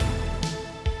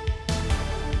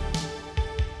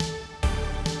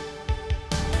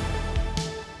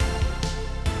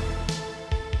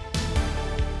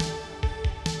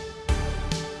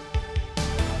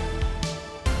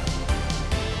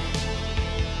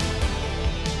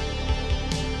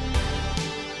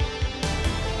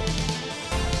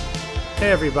Hey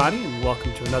everybody, and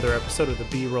welcome to another episode of the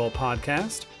B-Roll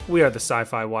Podcast. We are the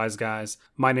Sci-Fi Wise Guys.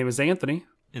 My name is Anthony.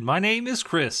 And my name is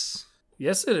Chris.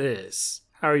 Yes, it is.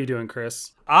 How are you doing,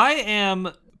 Chris? I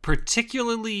am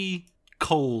particularly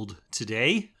cold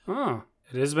today. Oh,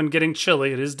 it has been getting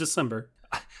chilly. It is December.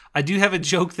 I do have a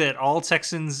joke that all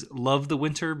Texans love the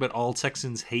winter, but all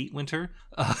Texans hate winter.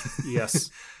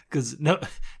 Yes. Because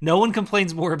no one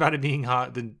complains more about it being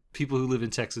hot than people who live in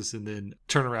Texas and then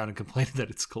turn around and complain that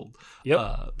it's cold.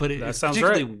 Yep. But it's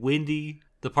particularly windy.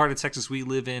 The part of Texas we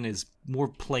live in is more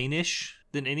plainish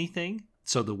than anything.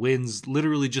 So the winds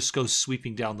literally just go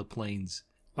sweeping down the plains.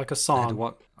 Like a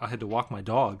song. I had to walk my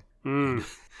dog. Mm.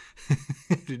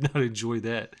 Did not enjoy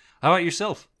that. How about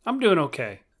yourself? I'm doing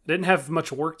okay. Didn't have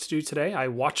much work to do today. I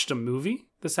watched a movie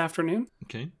this afternoon.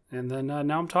 Okay. And then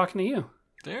now I'm talking to you.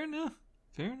 Fair enough.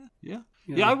 Yeah.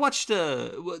 Yeah, I watched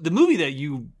the movie that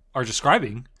you are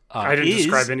describing. I didn't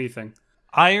describe anything.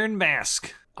 Iron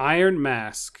Mask. Iron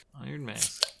Mask.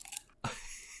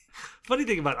 Funny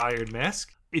thing about Iron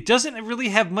Mask, it doesn't really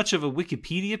have much of a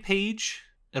Wikipedia page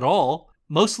at all,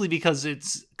 mostly because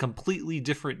it's a completely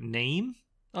different name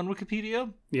on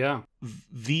Wikipedia. Yeah.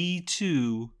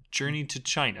 V2 Journey to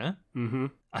China. Mm-hmm.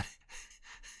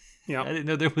 Yeah. I didn't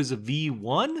know there was a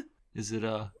V1. Is it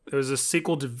a... There was a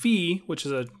sequel to V, which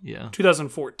is a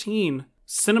 2014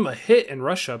 cinema hit in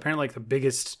Russia. Apparently like the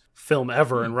biggest film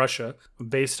ever in Russia,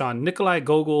 based on Nikolai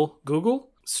Gogol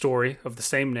story of the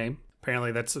same name.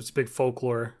 Apparently that's a big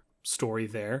folklore story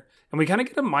there. And we kind of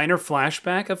get a minor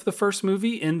flashback of the first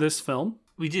movie in this film.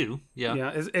 We do, yeah.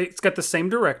 Yeah, it's got the same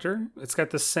director. It's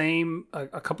got the same,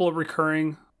 a couple of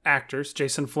recurring actors.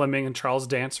 Jason Fleming and Charles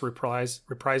Dance reprise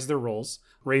their roles.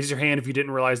 Raise your hand if you didn't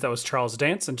realize that was Charles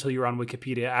Dance until you were on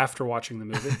Wikipedia after watching the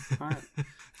movie. All right.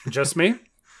 Just me,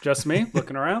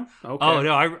 looking around. Okay. Oh,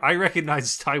 no, I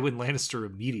recognize Tywin Lannister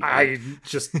immediately. I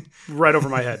just, right over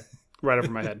my head.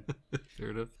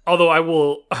 Fair enough. Although I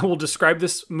will describe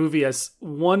this movie as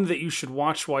one that you should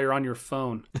watch while you're on your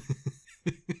phone.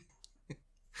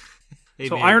 Hey,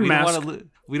 so man, Iron Mask.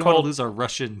 We don't want to lose our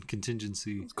Russian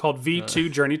contingency. It's called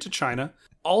V2 Journey to China.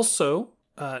 Also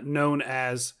known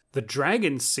as the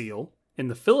Dragon Seal in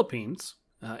the Philippines.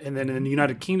 And then in the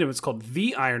United Kingdom, it's called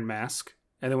The Iron Mask.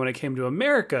 And then when it came to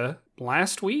America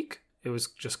last week, it was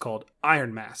just called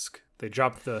Iron Mask. They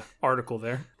dropped the article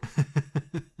there.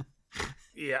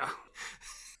 Yeah.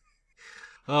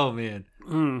 Oh, man.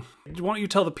 Why don't you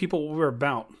tell the people what we're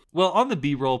about? Well, on the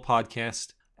B-Roll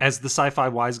podcast, as the Sci-Fi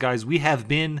Wise Guys, we have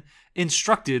been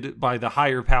instructed by the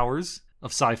higher powers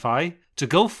of sci-fi to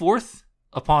go forth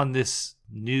upon this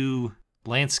new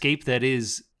landscape that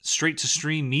is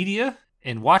straight-to-stream media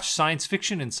and watch science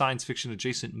fiction and science fiction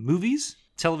adjacent movies,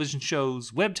 television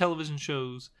shows, web television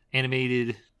shows,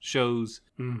 animated shows,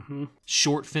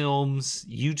 short films,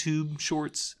 YouTube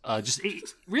shorts.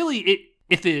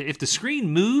 If the screen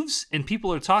moves and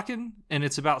people are talking and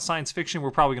it's about science fiction,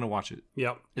 we're probably going to watch it.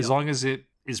 Yep. As long as it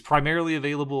is primarily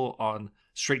available on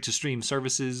straight-to-stream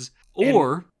services,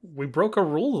 or and we broke a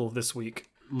rule this week.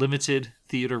 Limited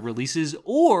theater releases,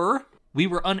 or we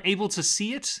were unable to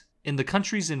see it in the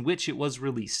countries in which it was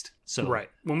released. So, right.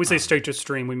 When we say straight to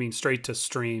stream, we mean straight to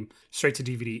stream, straight to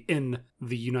DVD in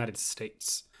the United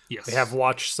States. Yes. We have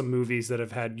watched some movies that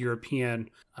have had European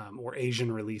or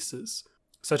Asian releases,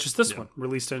 such as this one,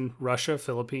 released in Russia,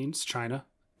 Philippines, China,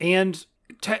 and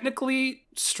technically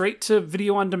straight to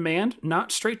video on demand,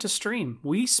 not straight to stream.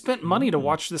 We spent money to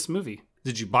watch this movie.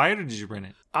 Did you buy it or did you rent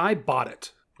it? I bought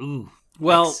it. Ooh.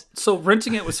 Well, so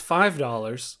renting it was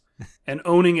 $5 and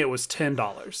owning it was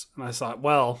 $10. And I thought,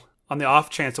 well, on the off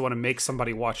chance I want to make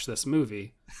somebody watch this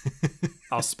movie,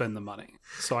 I'll spend the money.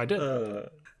 So I did.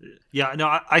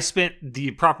 I spent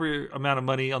the proper amount of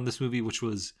money on this movie, which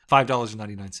was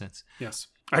 $5.99. Yes.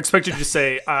 I expected you to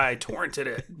say I torrented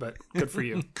it, but good for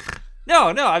you. No.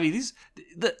 I mean,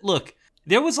 look,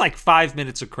 there was like 5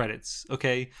 minutes of credits,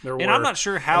 okay? And I'm not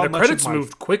sure how much credits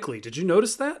moved quickly. Did you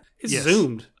notice that? It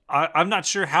zoomed. I'm not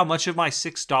sure how much of my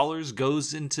 $6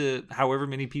 goes into however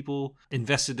many people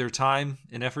invested their time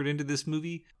and effort into this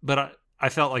movie, but I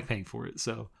felt like paying for it.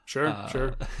 So Sure.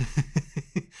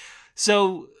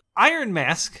 So Iron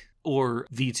Mask, or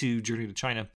V2 Journey to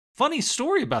China. Funny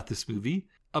story about this movie.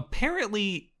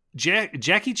 Apparently,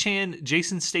 Jackie Chan,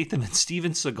 Jason Statham, and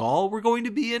Steven Seagal were going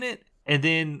to be in it. And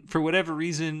then, for whatever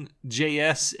reason,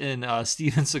 JS and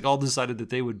Steven Seagal decided that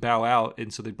they would bow out,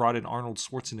 and so they brought in Arnold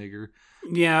Schwarzenegger.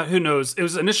 Yeah, who knows? It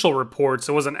was initial reports.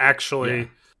 It wasn't actually... Yeah.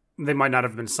 They might not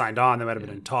have been signed on. They might have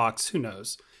been in talks. Who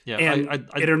knows? Yeah, and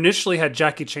it initially had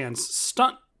Jackie Chan's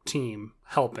stunt team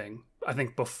helping, I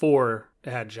think, before it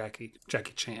had Jackie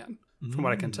Chan. from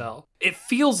what I can tell. It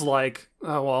feels like,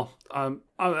 I don't know.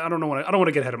 I don't want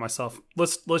to get ahead of myself.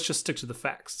 Let's just stick to the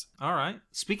facts. All right.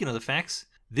 Speaking of the facts,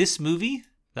 this movie,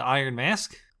 The Iron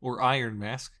Mask, or Iron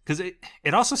Mask, because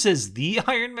it also says The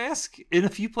Iron Mask in a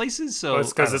few places. So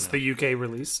it's because it's the UK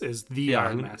release is The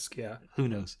Iron Mask. Yeah. Who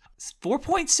knows? It's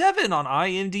 4.7 on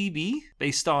IMDb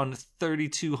based on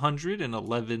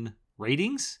 3,211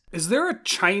 ratings. Is there a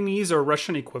Chinese or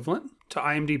Russian equivalent to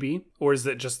IMDb, or is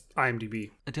it just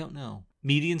IMDb? I don't know.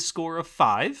 Median score of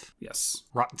 5. Yes.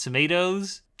 Rotten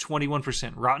Tomatoes,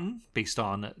 21% rotten based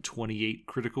on 28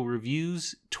 critical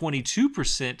reviews,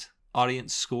 22%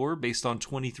 audience score based on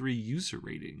 23 user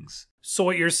ratings. So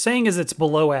what you're saying is it's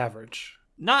below average.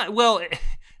 Not well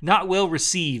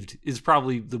received is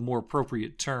probably the more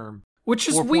appropriate term. Which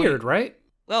is weird, right?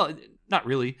 Well, not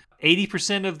really.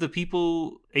 80% of the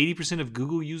people, 80% of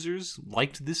Google users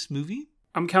liked this movie.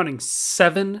 I'm counting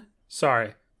 7.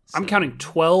 Sorry. I'm counting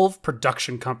 12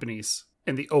 production companies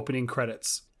in the opening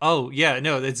credits. Oh, yeah.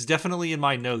 No, that's definitely in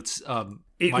my notes.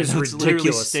 It my was notes ridiculous.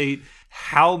 Literally state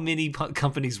how many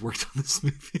companies worked on this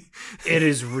movie. It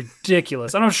is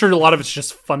ridiculous. And I'm sure a lot of it's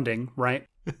just funding, right?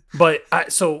 But I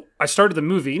started the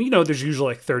movie, and there's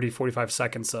usually like 30, 45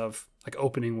 seconds of like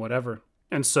opening whatever.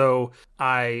 And so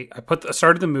I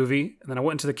started the movie, and then I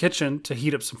went into the kitchen to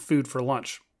heat up some food for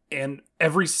lunch. And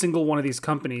every single one of these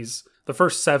companies, the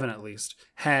first 7 at least,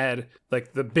 had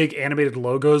like the big animated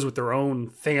logos with their own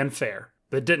fanfare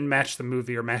that didn't match the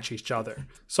movie or match each other.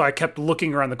 So I kept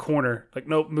looking around the corner, like,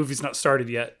 nope, movie's not started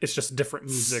yet. It's just different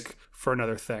music for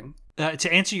another thing.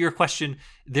 To answer your question,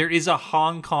 there is a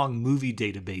Hong Kong movie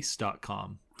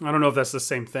database.com. I don't know if that's the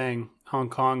same thing. Hong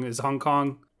Kong is Hong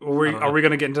Kong. Are we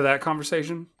going to get into that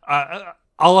conversation?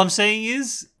 All I'm saying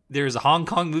is there's a Hong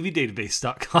Kong movie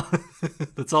database.com.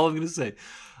 That's all I'm going to say.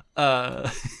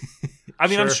 I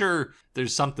mean, sure. I'm sure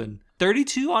there's something.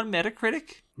 32 on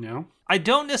Metacritic? No. I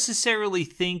don't necessarily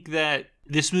think that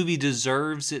this movie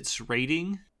deserves its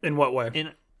rating. In what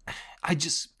way?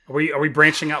 Are we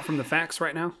branching out from the facts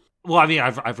right now? Well, I mean,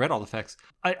 I've read all the facts.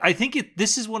 I think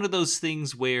this is one of those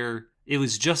things where it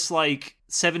was just like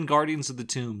 7 Guardians of the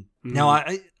Tomb. Mm. Now,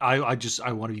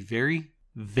 I want to be very,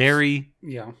 very,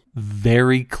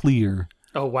 very clear.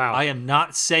 Oh, wow. I am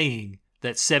not saying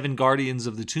that 7 Guardians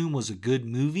of the Tomb was a good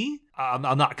movie.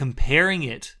 I'm not comparing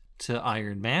it to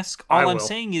Iron Mask. All I'm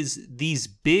saying is these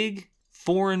big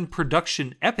foreign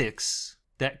production epics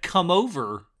that come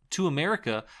over to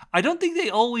America, I don't think they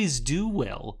always do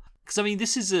well. Because, I mean,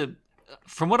 this is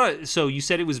so you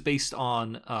said it was based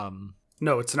on...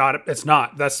 No, it's not. It's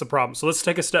not. That's the problem. So let's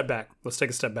take a step back.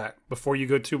 Before you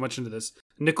go too much into this.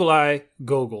 Nikolai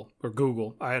Gogol, or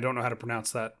Google. I don't know how to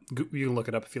pronounce that. You can look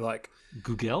it up if you like.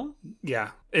 Google?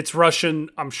 Yeah. It's Russian.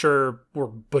 I'm sure we're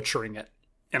butchering it.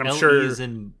 And I'm L-E sure is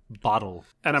in bottle.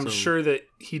 And I'm sure that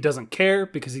he doesn't care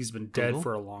because he's been dead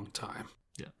for a long time.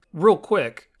 Yeah. Real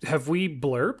quick, have we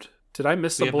blurbed? Did I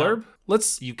miss a blurb?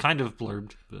 You kind of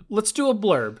blurbed. But... Let's do a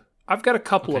blurb. I've got a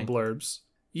couple of blurbs.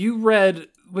 You read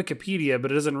Wikipedia, but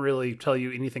it doesn't really tell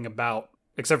you anything about,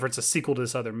 except for it's a sequel to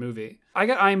this other movie. I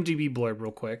got IMDb blurb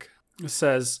real quick. It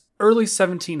says, early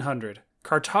 1700,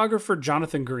 cartographer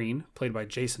Jonathan Green, played by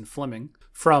Jason Fleming,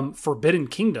 from Forbidden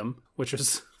Kingdom, which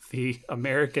is the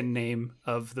American name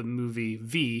of the movie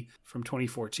V from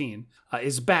 2014,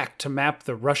 is back to map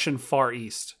the Russian Far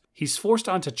East. He's forced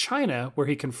onto China, where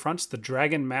he confronts the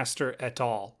Dragon Master et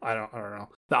al. I don't know.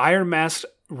 The Iron Masked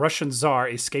Russian Tsar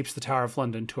escapes the Tower of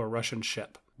London to a Russian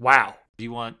ship. Wow. Do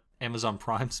you want Amazon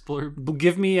Prime's blurb?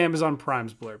 Give me Amazon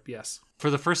Prime's blurb, yes. For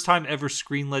the first time ever,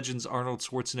 screen legends Arnold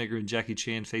Schwarzenegger and Jackie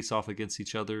Chan face off against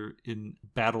each other in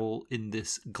battle in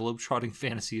this globetrotting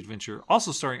fantasy adventure,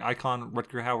 also starring icon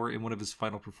Rutger Hauer in one of his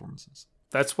final performances.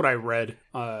 That's what I read.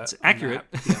 It's accurate.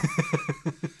 Yeah.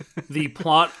 The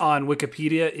plot on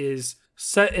Wikipedia is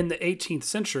set in the 18th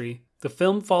century. The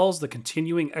film follows the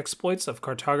continuing exploits of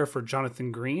cartographer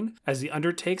Jonathan Green as he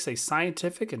undertakes a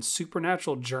scientific and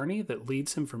supernatural journey that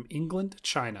leads him from England to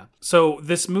China. So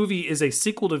this movie is a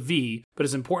sequel to V, but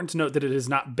it's important to note that it is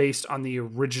not based on the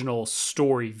original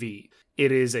story V.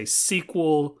 It is a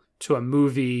sequel to a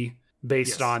movie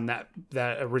based on that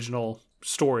original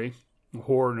story,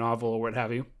 horror novel or what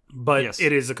have you. But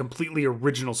it is a completely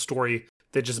original story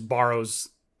that just borrows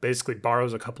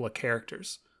a couple of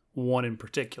characters. One in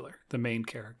particular, the main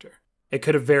character. It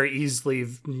could have very easily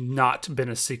not been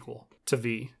a sequel to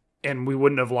V, and we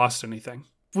wouldn't have lost anything.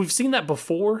 We've seen that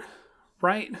before,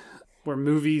 right? Where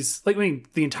movies, the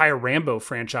entire Rambo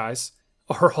franchise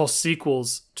are all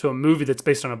sequels to a movie that's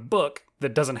based on a book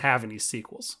that doesn't have any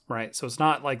sequels, right? So it's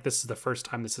not like this is the first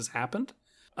time this has happened,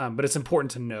 but it's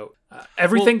important to note.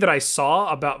 Everything that I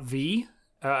saw about V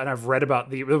and I've read about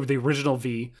the original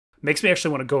V. Makes me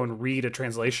actually want to go and read a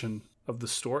translation of the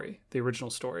story, the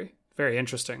original story. Very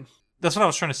interesting. That's what I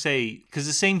was trying to say, because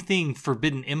the same thing,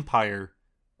 Forbidden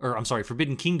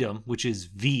Kingdom, which is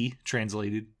V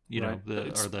translated, or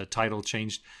the title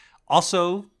changed.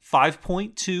 Also,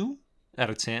 5.2 out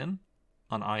of 10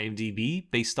 on IMDb,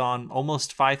 based on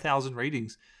almost 5,000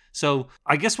 ratings. So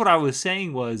I guess what I was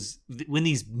saying was, when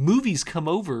these movies come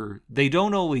over, they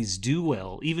don't always do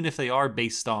well, even if they are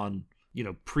based on,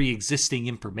 pre-existing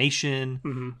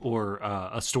information or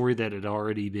a story that had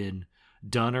already been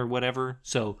done or whatever.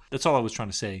 So that's all I was trying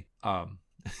to say.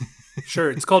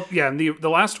 Sure. It's called, and the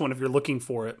last one, if you're looking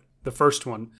for it, the first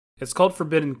one, it's called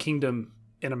Forbidden Kingdom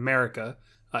in America.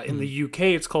 In the UK,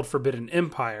 it's called Forbidden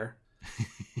Empire.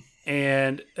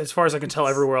 And as far as I can tell,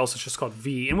 everywhere else it's just called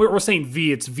V. And we're saying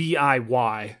V, it's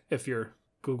VIY if you're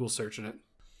Google searching it.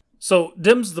 So,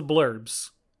 Dim's the blurbs.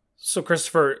 So,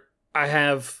 Christopher, I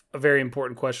have a very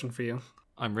important question for you.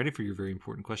 I'm ready for your very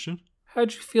important question.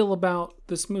 How'd you feel about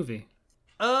this movie?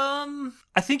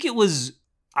 I think it was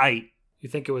You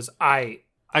think it was I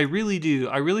really do.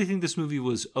 I really think this movie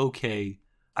was okay.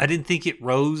 I didn't think it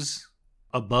rose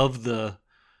above the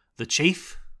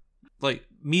chafe, like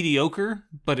mediocre,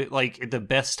 but it like the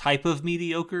best type of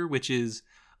mediocre, which is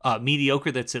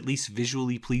mediocre that's at least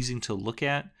visually pleasing to look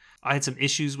at. I had some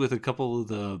issues with a couple of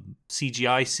the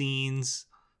CGI scenes.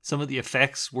 Some of the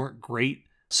effects weren't great.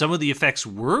 Some of the effects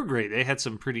were great. They had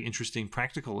some pretty interesting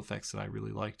practical effects that I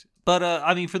really liked. But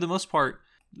for the most part,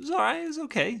 it was all right. It was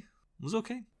okay. It was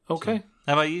okay. Okay. So,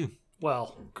 how about you?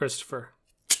 Well, Christopher,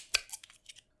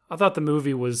 I thought the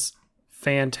movie was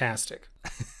fantastic.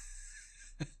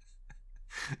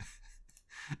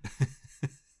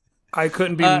 I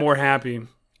couldn't be more happy.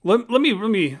 Let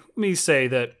me say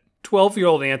that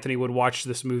 12-year-old Anthony would watch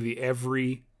this movie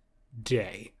every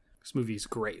day. This movie is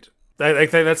great.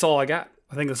 That's all I got.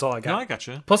 I think that's all I got. No, I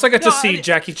gotcha. Plus, I got to see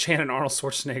Jackie Chan and Arnold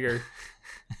Schwarzenegger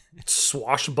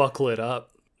swashbuckle it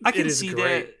up. I can see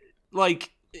great. That.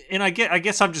 Like, and I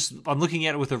guess I'm looking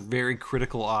at it with a very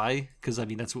critical eye, because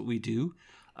that's what we do.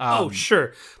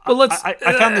 Sure, but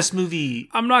I found this movie.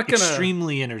 I'm not gonna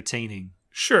extremely entertaining.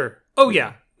 Sure. Oh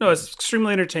yeah. No, it's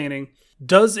extremely entertaining.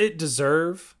 Does it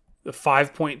deserve the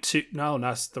 5.2? No,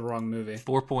 that's the wrong movie.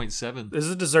 4.7.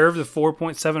 Does it deserve the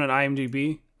 4.7 on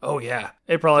IMDb? Oh yeah,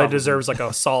 it probably deserves like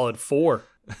a solid 4.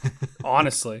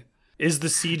 Honestly, is the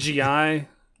CGI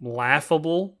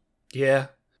laughable? Yeah.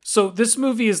 So this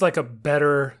movie is like a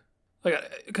better,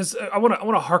 because I want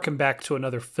to harken back to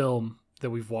another film that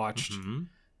we've watched. Mm-hmm.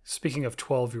 Speaking of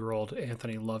 12-year-old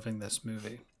Anthony loving this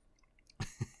movie.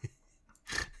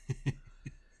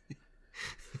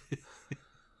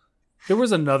 There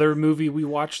was another movie we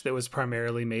watched that was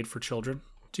primarily made for children.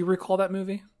 Do you recall that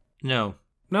movie? No.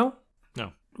 No?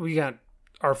 No. We got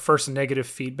our first negative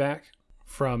feedback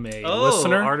from a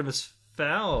listener. Artemis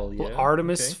Fowl. Yeah.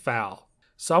 Artemis Fowl.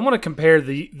 So I want to compare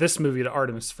this movie to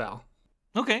Artemis Fowl.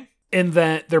 Okay. In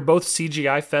that they're both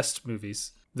CGI fest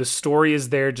movies. The story is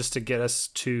there just to get us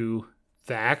to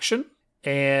the action,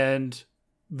 and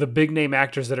the big name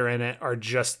actors that are in it are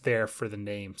just there for the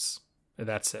names. And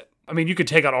that's it. You could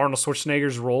take out Arnold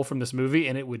Schwarzenegger's role from this movie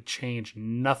and it would change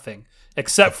nothing,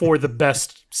 except for the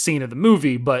best scene of the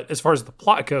movie. But as far as the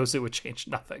plot goes, it would change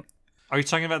nothing. Are you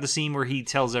talking about the scene where he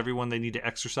tells everyone they need to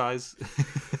exercise?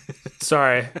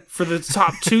 Sorry. For the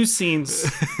top 2 scenes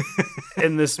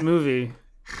in this movie.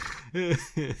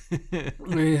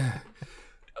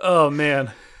 Oh,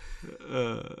 man.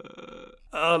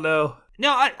 Oh, no.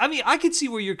 No, I could see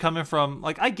where you're coming from.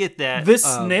 Like, I get that. This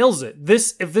nails it.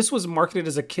 If this was marketed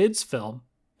as a kid's film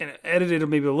and edited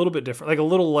maybe a little bit different, like a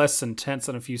little less intense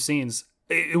on a few scenes,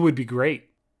 it would be great.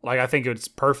 Like, I think it's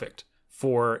perfect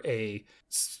for a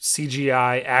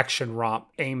CGI action romp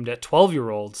aimed at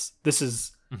 12-year-olds. This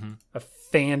is a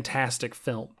fantastic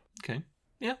film. Okay.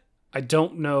 Yeah. I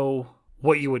don't know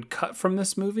what you would cut from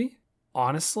this movie.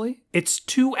 Honestly, it's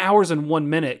 2 hours and 1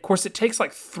 minute. Of course, it takes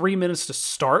like 3 minutes to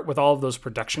start with all of those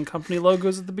production company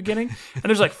logos at the beginning, and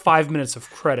there's like 5 minutes of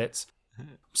credits.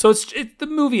 So the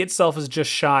movie itself is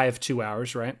just shy of 2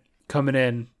 hours, right? Coming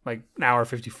in like an hour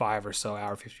 55 or so,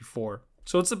 hour 54.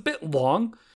 So it's a bit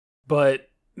long, but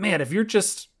man, if your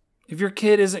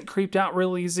kid isn't creeped out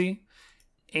real easy,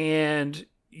 and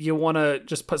you want to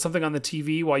just put something on the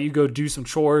TV while you go do some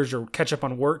chores or catch up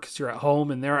on work because you're at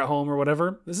home and they're at home or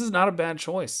whatever, this is not a bad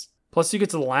choice. Plus, you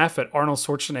get to laugh at Arnold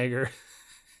Schwarzenegger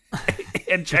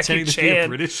and Jackie Chan. To be a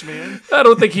British man? I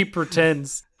don't think he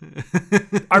pretends.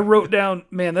 I wrote down,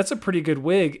 man, that's a pretty good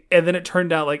wig. And then it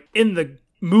turned out, like, in the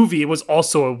movie, it was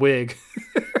also a wig.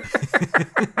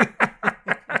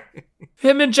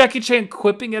 Him and Jackie Chan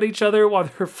quipping at each other while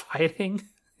they're fighting.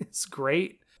 It's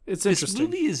great. It's interesting. This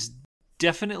movie is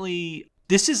definitely...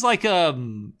 This is like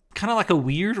kind of like a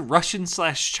weird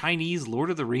Russian/Chinese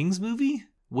Lord of the Rings movie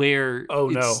where... Oh,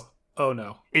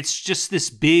 no. It's just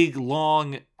this big,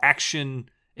 long action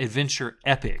adventure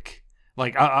epic.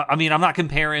 Like, I mean, I'm not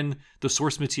comparing the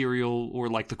source material or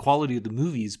like the quality of the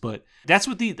movies, but that's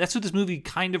what this movie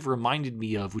kind of reminded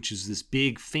me of, which is this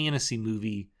big fantasy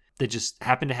movie that just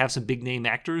happened to have some big name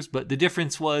actors. But the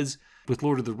difference was with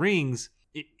Lord of the Rings,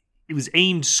 it was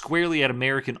aimed squarely at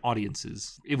American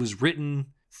audiences. It was written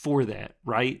for that,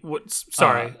 right?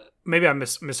 Sorry, maybe I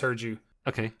misheard you.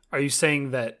 Okay. Are you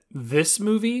saying that this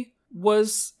movie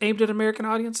was aimed at American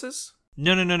audiences?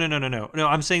 No. No,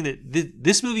 I'm saying that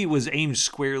this movie was aimed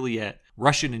squarely at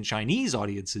Russian and Chinese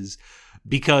audiences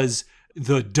because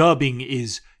the dubbing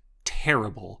is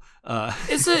terrible.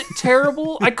 Is it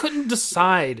terrible? I couldn't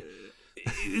decide.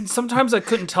 Sometimes I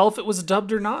couldn't tell if it was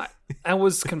dubbed or not. I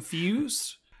was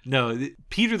confused. No,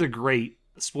 Peter the Great,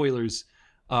 spoilers,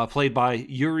 played by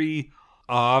Yuri,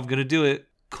 I'm going to do it,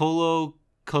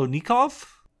 Kolokonikov?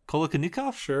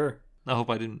 Sure. I hope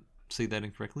I didn't say that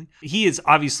incorrectly. He is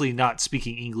obviously not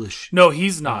speaking English. No,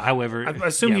 he's not. However, I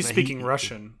assume he's speaking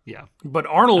Russian. Yeah. But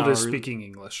Arnold is speaking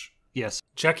English. Yes.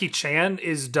 Jackie Chan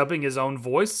is dubbing his own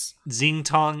voice.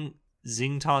 Xingtong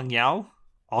Yao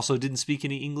also didn't speak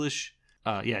any English.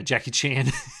 Jackie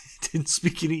Chan didn't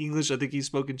speak any English. I think he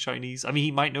spoke in Chinese. I mean,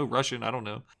 he might know Russian. I don't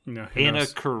know. No, Anna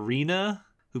Karina,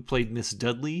 who played Miss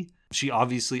Dudley, she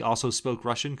obviously also spoke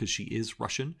Russian because she is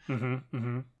Russian.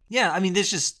 Yeah, I mean,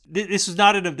 this was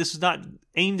not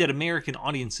aimed at American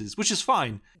audiences, which is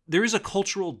fine. There is a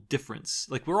cultural difference.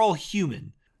 Like, we're all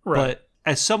human, right? But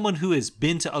as someone who has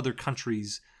been to other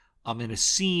countries, and has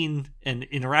seen and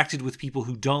interacted with people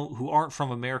who aren't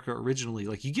from America originally,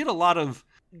 like, you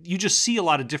just see a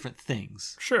lot of different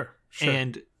things. Sure.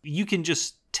 And you can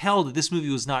just tell that this movie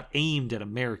was not aimed at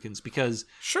Americans because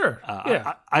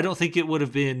I don't think it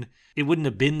wouldn't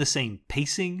have been the same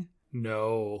pacing.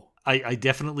 No. I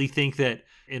definitely think that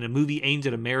in a movie aimed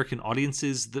at American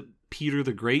audiences, Peter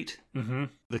the Great,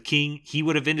 the king, he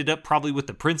would have ended up probably with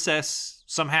the princess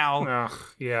somehow.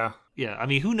 Yeah. Yeah, I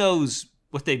mean, who knows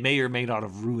what they may or may not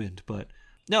have ruined, but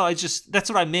no, that's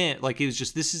what I meant. Like, it was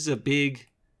just, this is a big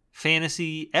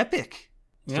fantasy epic.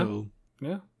 Yeah. So,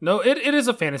 yeah. No, it is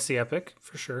a fantasy epic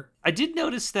for sure. I did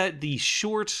notice that the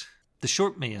short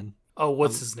man. Oh,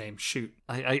 what's his name? Shoot.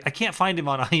 I can't find him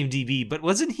on IMDb, but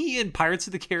wasn't he in Pirates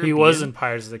of the Caribbean? He was in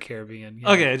Pirates of the Caribbean.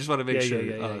 Yeah. Okay, I just want to make sure.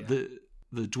 Yeah.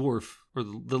 The dwarf or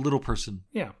the little person.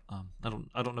 Yeah. I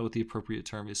don't know what the appropriate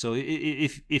term is. So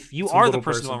if you are the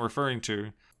person who I'm referring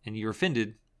to and you're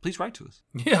offended, please write to us.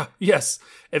 Yeah. Yes.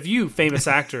 If you, famous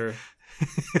actor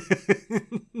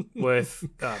with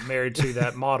married to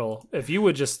that model, if you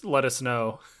would just let us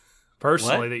know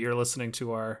personally that you're listening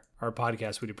to our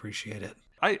podcast, we'd appreciate it.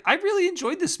 I really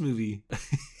enjoyed this movie.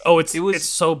 Oh, it's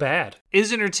so bad.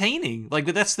 It's entertaining. Like,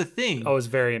 but that's the thing. Oh, it's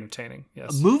very entertaining.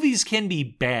 Yes. Movies can be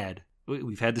bad.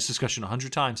 We've had this discussion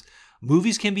 100 times.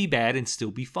 Movies can be bad and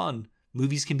still be fun.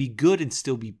 Movies can be good and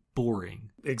still be boring.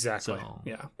 Exactly. So,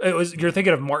 yeah. You're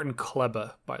thinking of Martin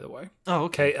Kleba, by the way. Oh,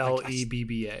 okay.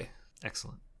 Klebba.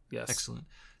 Excellent. Yes. Excellent.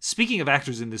 Speaking of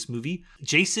actors in this movie,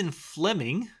 Jason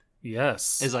Fleming.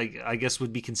 Yes. As I guess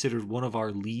would be considered one of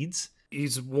our leads.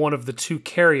 He's one of the two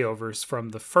carryovers from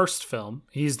the first film.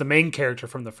 He's the main character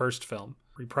from the first film,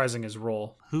 reprising his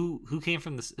role. Who came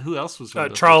from this? Who else was?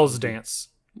 Charles Dance,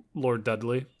 Lord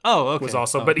Dudley. Oh, okay. Was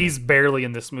also, but he's barely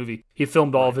in this movie. He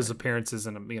filmed all of his appearances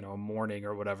in a morning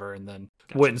or whatever, and then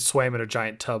went and swam in a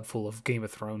giant tub full of Game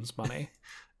of Thrones money.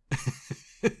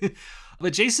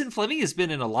 But Jason Fleming has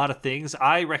been in a lot of things.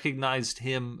 I recognized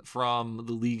him from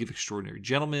The League of Extraordinary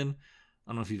Gentlemen. I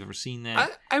don't know if you've ever seen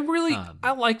that. I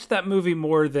liked that movie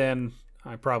more than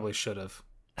I probably should have.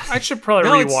 I should probably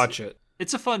rewatch it.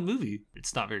 It's a fun movie.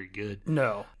 It's not very good.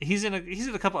 No. He's in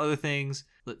a couple other things.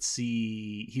 Let's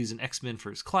see. He was in X-Men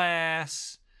First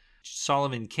Class,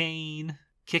 Solomon Kane,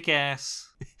 Kick-Ass.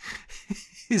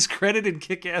 His credit in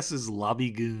Kick-Ass is Lobby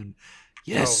Goon.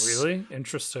 Yes. Oh, really?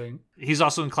 Interesting. He's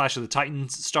also in Clash of the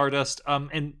Titans, Stardust.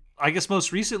 And I guess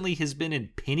most recently has been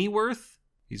in Pennyworth.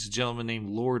 He's a gentleman named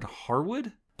Lord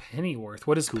Harwood. Pennyworth?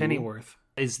 What is Pennyworth?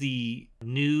 Is the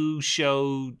new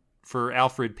show for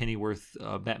Alfred Pennyworth,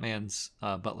 Batman's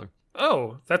butler.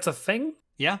 Oh, that's a thing?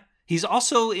 Yeah. He's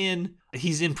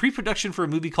in pre-production for a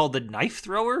movie called The Knife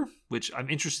Thrower, which I'm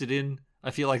interested in.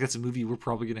 I feel like that's a movie we're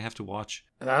probably going to have to watch.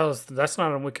 That's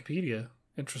not on Wikipedia.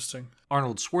 Interesting.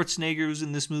 Arnold Schwarzenegger's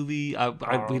in this movie.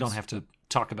 We don't have to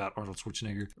talk about Arnold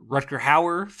Schwarzenegger. Rutger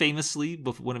Hauer, famously,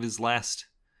 one of his last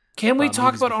Can we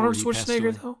talk about before Arnold he passed away.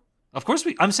 Schwarzenegger, though? Of course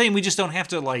I'm saying we just don't have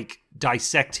to, like,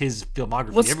 dissect his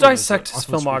filmography. Let's Everyone dissect his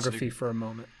knows Arnold filmography Schwarzenegger. for a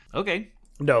moment. Okay.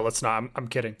 No, let's not. I'm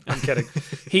kidding.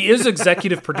 He is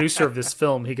executive producer of this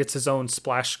film. He gets his own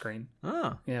splash screen.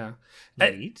 Oh. Yeah.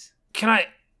 Neat.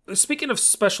 Speaking of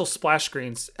special splash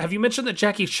screens, have you mentioned that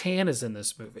Jackie Chan is in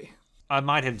this movie? I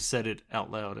might have said it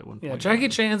out loud at one point. Yeah, Jackie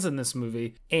Chan's in this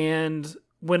movie. And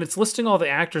when it's listing all the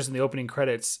actors in the opening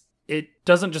credits, it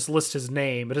doesn't just list his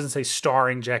name. It doesn't say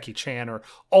starring Jackie Chan or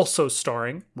also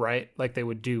starring, right? Like they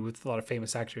would do with a lot of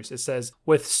famous actors. It says,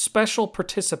 with special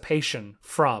participation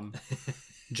from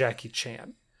Jackie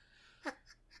Chan.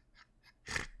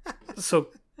 So,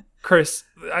 Chris,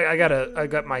 I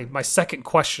got my second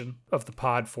question of the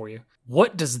pod for you.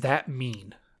 What does that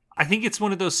mean? I think it's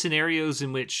one of those scenarios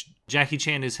in which Jackie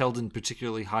Chan is held in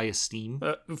particularly high esteem.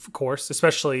 Of course,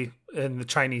 especially in the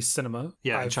Chinese cinema.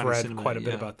 Yeah, I've Chinese read cinema, quite a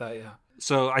bit about that, yeah.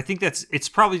 So I think it's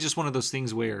probably just one of those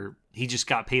things where he just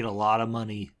got paid a lot of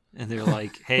money and they're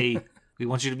like, hey, we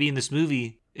want you to be in this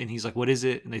movie. And he's like, what is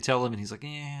it? And they tell him and he's like,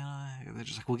 yeah. And they're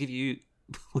just like, we'll give you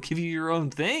your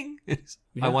own thing.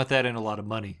 I want that and a lot of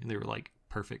money. And they were like,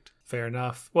 perfect. Fair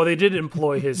enough. Well, they did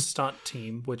employ his stunt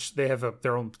team, which they have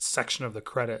their own section of the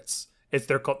credits. It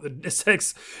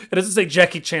doesn't say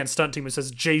Jackie Chan stunt team. It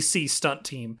says JC stunt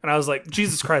team. And I was like,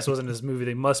 Jesus Christ wasn't in this movie.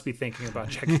 They must be thinking about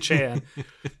Jackie Chan.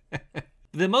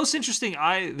 The most interesting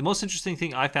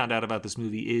thing I found out about this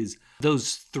movie is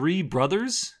those three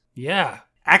brothers. Yeah.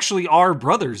 Actually are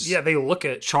brothers. Yeah, they look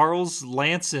at Charles,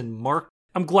 Lance, and Mark.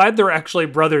 I'm glad they're actually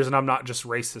brothers and I'm not just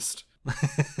racist.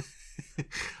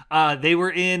 They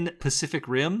were in Pacific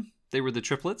Rim. They were the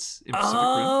triplets in Pacific Rim.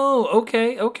 Oh,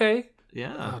 okay.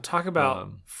 Yeah. Oh, talk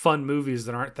about fun movies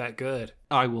that aren't that good.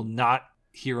 I will not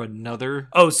hear another.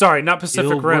 Oh, sorry, not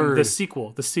Pacific Rim. Word. The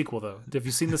sequel, though. Have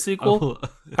you seen the sequel?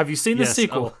 Have you seen the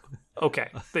sequel? Okay,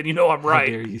 then you know I'm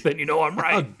right. Then you know I'm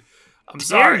right. I'm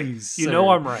sorry. You know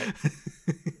I'm right.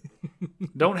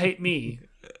 Don't hate me.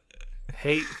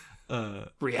 Hate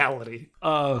reality.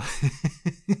 Xing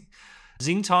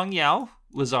Tong Yao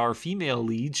was our female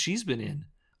lead. She's been in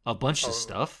a bunch of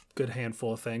stuff. Good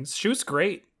handful of things. She was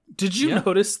great. Did you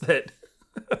notice that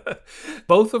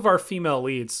both of our female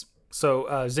leads, so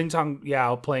Xing Tong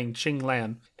Yao playing Ching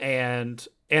Lan and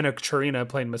Anna Karina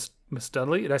playing Miss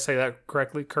Dudley. Did I say that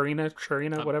correctly? Karina,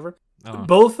 whatever.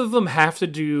 Both of them have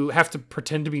to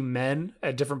pretend to be men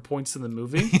at different points in the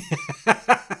movie.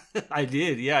 I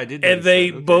did. And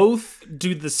they both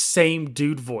do the same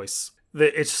dude voice.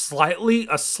 It's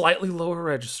a slightly lower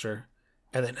register,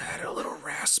 and then add a little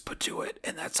rasp to it,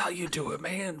 and that's how you do a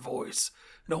man voice.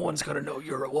 No one's gonna know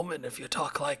you're a woman if you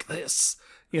talk like this.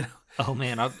 You know. Oh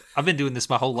man, I've been doing this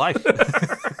my whole life.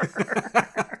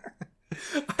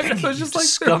 I was just like,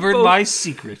 discovered my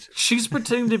secret. She's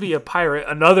pretending to be a pirate.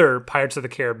 Another Pirates of the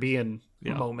Caribbean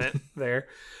moment there.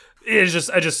 It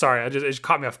just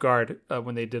caught me off guard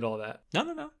when they did all that.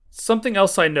 No. Something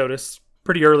else I noticed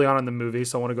pretty early on in the movie,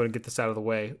 so I want to go and get this out of the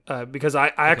way because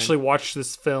I actually watched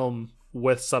this film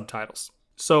with subtitles.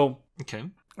 So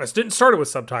I didn't start it with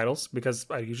subtitles because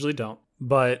I usually don't.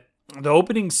 But the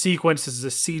opening sequence is a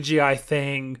CGI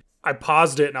thing. I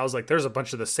paused it and I was like, there's a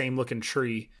bunch of the same looking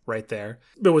tree right there.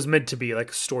 It was meant to be like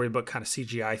a storybook kind of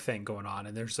CGI thing going on.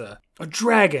 And there's a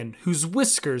dragon whose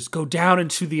whiskers go down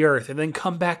into the earth and then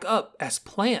come back up as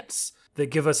plants that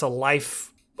give us a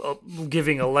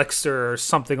life-giving elixir or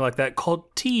something like that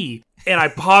called tea. And I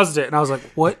paused it and I was like,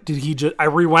 what did he just... I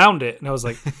rewound it and I was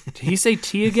like, did he say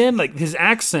tea again? Like his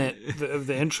accent of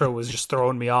the intro was just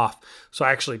throwing me off. So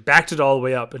I actually backed it all the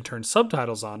way up and turned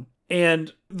subtitles on.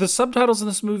 And the subtitles in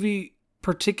this movie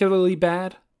particularly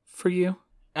bad for you?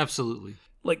 Absolutely.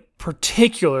 Like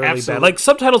particularly bad. Like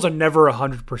subtitles are never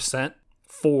 100%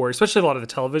 for, especially a lot of the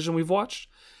television we've watched.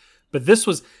 But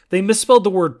they misspelled the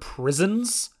word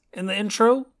prisons in the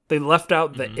intro. They left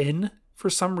out the N for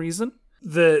some reason.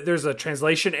 There's a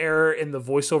translation error in the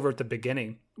voiceover at the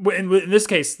beginning. In this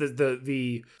case,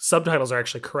 the subtitles are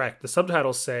actually correct. The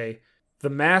subtitles say, the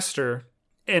master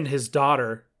and his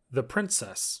daughter, the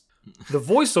princess. The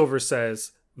voiceover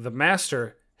says, the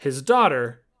master, his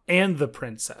daughter, and the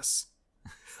princess.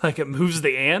 Like it moves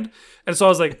the and. And so I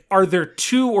was like, are there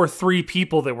 2 or 3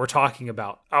 people that we're talking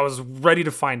about? I was ready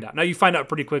to find out. Now you find out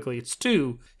pretty quickly. It's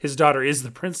 2. His daughter is the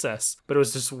princess. But it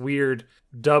was this weird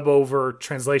dub over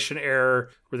translation error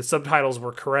where the subtitles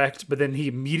were correct. But then he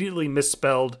immediately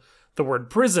misspelled the word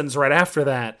prisons right after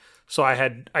that. So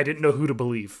I didn't know who to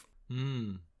believe.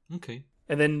 Okay.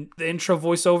 And then the intro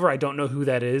voiceover, I don't know who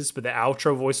that is, but the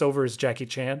outro voiceover is Jackie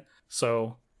Chan.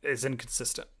 So it's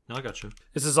inconsistent. No, I got you.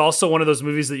 This is also one of those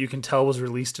movies that you can tell was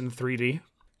released in 3D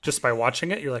just by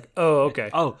watching it. You're like, oh, okay.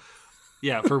 Oh,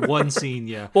 yeah, for one scene,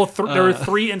 yeah. Well, there are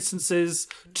 3 instances,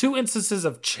 2 instances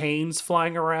of chains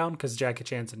flying around because Jackie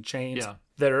Chan's in chains. Yeah.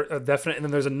 That are definite. And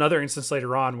then there's another instance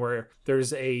later on where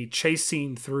there's a chase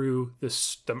scene through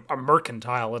a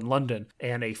mercantile in London,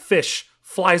 and a fish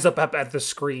flies up at the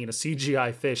screen, a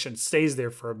CGI fish, and stays there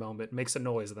for a moment, makes a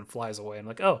noise, and then flies away. I'm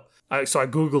like, oh. So I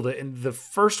Googled it, and the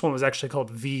first one was actually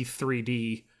called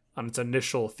V3D on its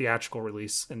initial theatrical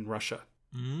release in Russia.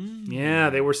 Yeah,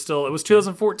 they were still, it was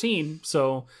 2014,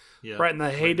 so right in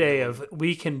the heyday of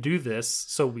we can do this,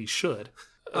 so we should.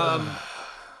 I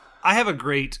have a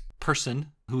great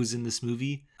person who is in this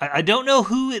movie. I don't know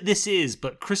who this is,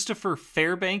 but Christopher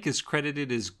Fairbank is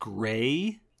credited as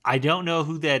Gray. I don't know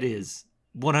who that is.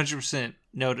 100%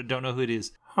 no, don't know who it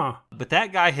is. Huh. But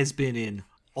that guy has been in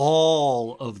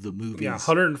all of the movies. Yeah,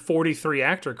 143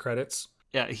 actor credits.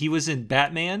 Yeah, he was in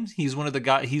Batman. He's one of the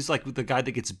guy. He's like the guy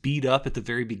that gets beat up at the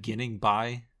very beginning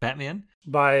by Batman.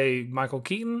 By Michael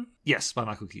Keaton? Yes, by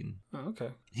Michael Keaton. Oh,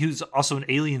 okay. He was also in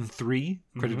Alien 3,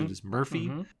 credited as Murphy.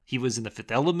 Mm-hmm. He was in The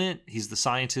Fifth Element. He's the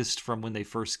scientist from when they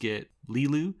first get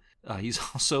Lilu. He's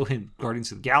also in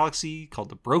Guardians of the Galaxy, called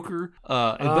The Broker.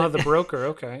 The Broker.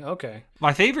 Okay.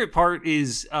 My favorite part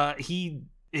is he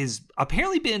is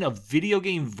apparently been a video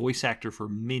game voice actor for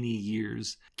many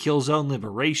years. Killzone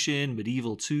Liberation,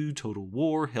 Medieval 2, Total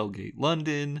War, Hellgate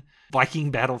London,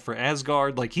 Viking Battle for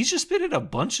Asgard. Like, he's just been in a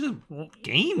bunch of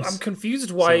games. I'm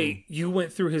confused why you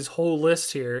went through his whole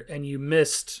list here and you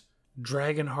missed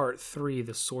Dragonheart 3,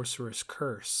 The Sorcerer's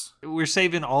Curse. We're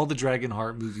saving all the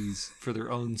Dragonheart movies for their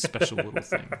own special little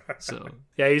thing. So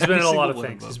yeah, he's been in a lot of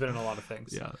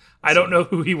things. Yeah. I don't know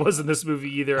who he was in this movie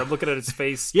either. I'm looking at his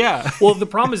face. Yeah. Well, the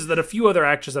problem is that a few other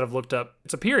actors that I've looked up,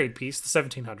 it's a period piece, the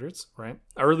 1700s, right?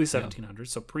 Early 1700s,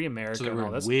 so pre-America so and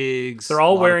all this. Wigs. They're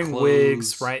all wearing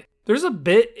wigs, right? There's a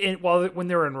bit when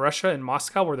they were in Russia and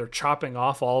Moscow where they're chopping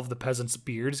off all of the peasants'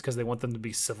 beards because they want them to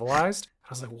be civilized.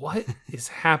 I was like, what is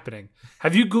happening?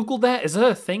 Have you Googled that? Is that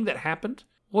a thing that happened?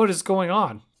 What is going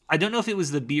on? I don't know if it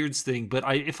was the beards thing, but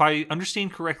if I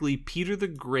understand correctly, Peter the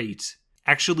Great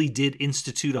actually did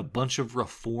institute a bunch of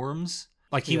reforms.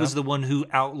 Like, he was the one who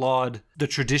outlawed the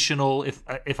traditional,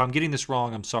 if I'm getting this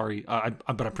wrong, I'm sorry, but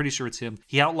I'm pretty sure it's him.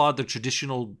 He outlawed the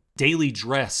traditional daily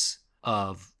dress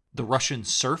of the Russian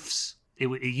serfs. It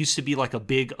used to be like a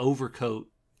big overcoat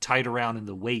tied around in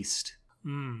the waist.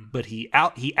 But he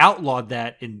outlawed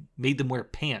that and made them wear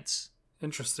pants.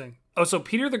 Interesting. Oh, so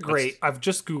Peter the Great, I've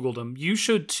just Googled him. You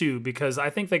should too, because I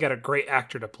think they got a great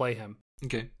actor to play him.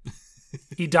 Okay.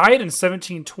 He died in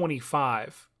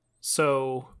 1725.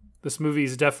 So this movie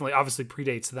is obviously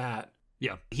predates that.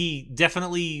 Yeah. He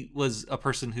definitely was a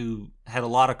person who had a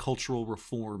lot of cultural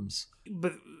reforms.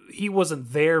 But he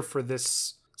wasn't there for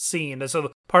this scene. And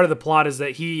so part of the plot is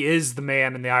that he is the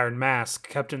man in the Iron Mask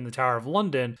kept in the Tower of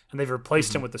London, and they've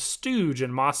replaced him with the stooge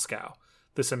in Moscow.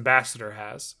 This ambassador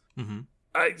has.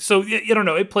 So you don't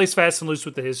know. It plays fast and loose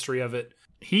with the history of it.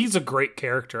 He's a great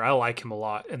character. I like him a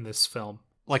lot in this film.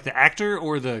 Like the actor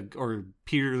or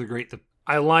Peter the Great?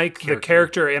 I like the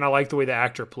character, and I like the way the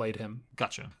actor played him.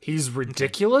 Gotcha. He's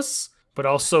ridiculous, but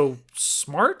also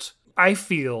smart. I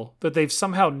feel that they've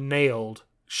somehow nailed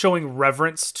showing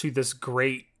reverence to this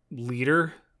great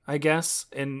leader, I guess,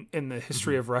 in the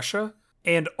history of Russia,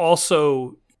 and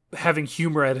also having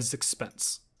humor at his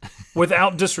expense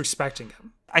without disrespecting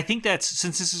him. I think that's,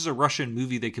 since this is a Russian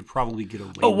movie, they could probably get away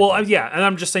with it. And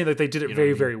I'm just saying that they did it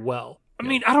very, very well. I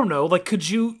mean, I don't know, like, I'm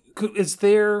just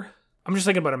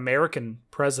thinking about American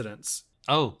presidents.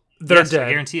 Oh, they're dead. I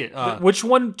guarantee it. Which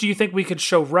one do you think we could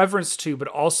show reverence to, but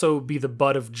also be the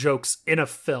butt of jokes in a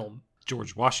film?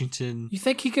 George Washington. You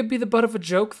think he could be the butt of a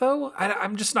joke, though?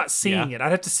 I'm just not seeing it.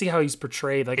 I'd have to see how he's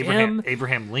portrayed. Like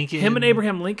Abraham Lincoln. Him and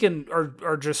Abraham Lincoln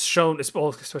are just shown,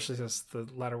 especially since the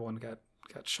latter one got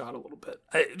shot a little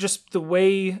bit. Just the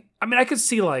way, I could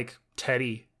see like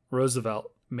Teddy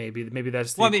Roosevelt. Maybe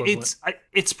that's the equivalent.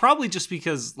 It's probably just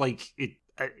because like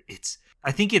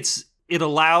I think it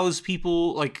allows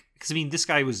people, like, because this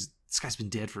guy's been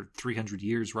dead for 300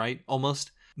 years, right?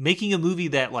 Almost. Making a movie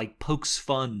that like pokes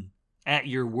fun at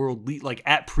your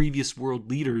at previous world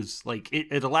leaders, like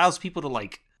it allows people to,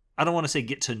 like, I don't want to say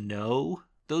get to know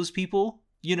those people,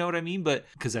 you know what I mean? But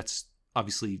because that's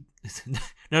obviously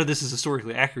none of this is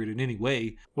historically accurate in any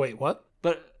way. Wait, what?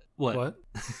 But what?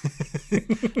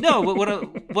 No,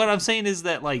 but what I'm saying is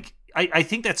that, like, I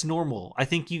think that's normal. I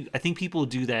think people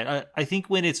do that. I think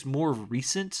when it's more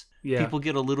recent, people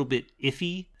get a little bit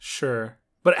iffy. Sure.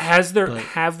 But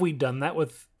have we done that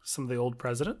with some of the old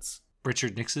presidents?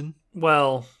 Richard Nixon?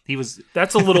 Well, he was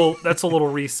that's a little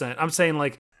recent. I'm saying,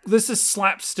 like, this is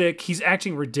slapstick. He's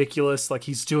acting ridiculous, like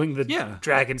he's doing the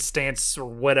dragon stance or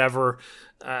whatever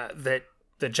that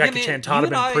Jackie Chan taught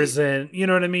him in prison. You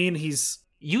know what I mean?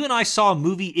 You and I saw a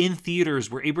movie in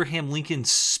theaters where Abraham Lincoln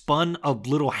spun a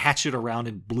little hatchet around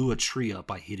and blew a tree up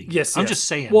by hitting it. Yes, I'm just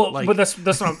saying. Well, but that's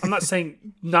not. I'm not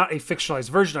saying not a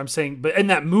fictionalized version. I'm saying, but in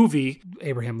that movie,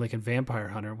 Abraham Lincoln Vampire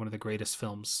Hunter, one of the greatest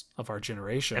films of our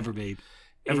generation, ever made.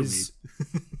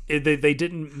 They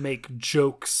didn't make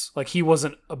jokes. Like, he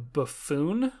wasn't a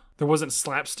buffoon. There wasn't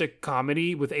slapstick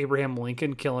comedy with Abraham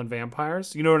Lincoln killing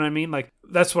vampires. You know what I mean? Like,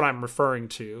 that's what I'm referring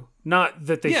to. Not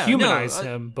that they humanize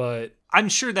him, but I'm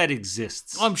sure that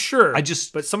exists. I'm sure.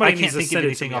 But somebody needs to send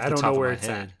it to me. I don't know where it's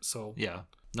at. So yeah,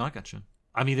 no, I gotcha.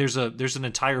 I mean, there's an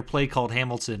entire play called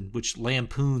Hamilton, which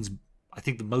lampoons, I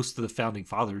think, the most of the founding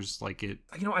fathers like it.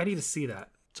 You know, I need to see that.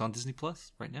 It's on Disney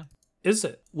Plus right now. Is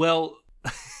it? Well,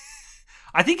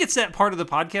 I think it's that part of the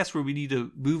podcast where we need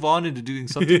to move on into doing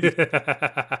something.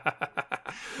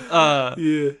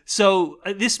 So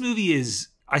this movie is,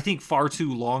 I think, far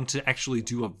too long to actually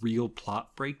do a real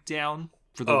plot breakdown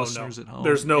for the listeners at home.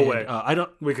 There's no way.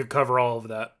 We could cover all of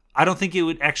that. I don't think it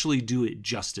would actually do it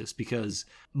justice, because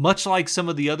much like some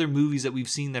of the other movies that we've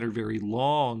seen that are very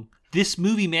long, this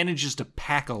movie manages to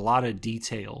pack a lot of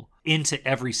detail into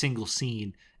every single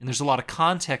scene. And there's a lot of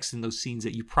context in those scenes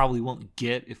that you probably won't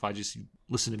get if I just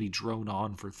listen to me drone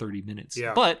on for 30 minutes.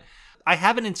 Yeah. But I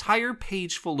have an entire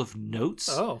page full of notes.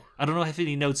 Oh. I don't know if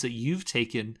any notes that you've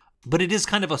taken, but it is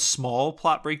kind of a small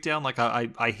plot breakdown. Like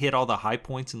I hit all the high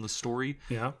points in the story.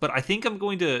 Yeah. But I think I'm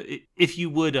going to, if you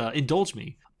would indulge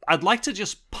me, I'd like to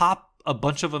just pop a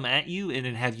bunch of them at you and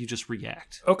then have you just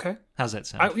react. Okay. How's that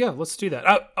sound? Yeah, let's do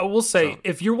that. I will say,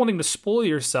 if you're wanting to spoil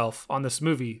yourself on this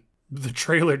movie, the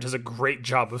trailer does a great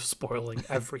job of spoiling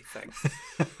everything.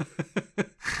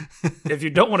 If you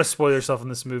don't want to spoil yourself in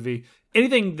this movie,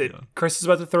 anything that Chris is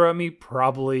about to throw at me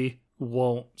probably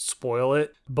won't spoil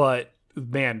it. But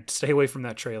man, stay away from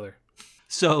that trailer.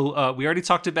 So we already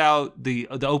talked about the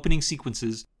opening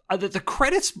sequences. The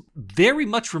credits very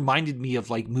much reminded me of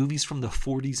like movies from the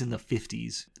 40s and the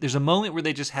 50s. There's a moment where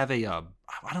they just have I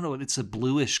don't know, it's a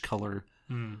bluish color.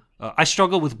 I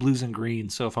struggle with blues and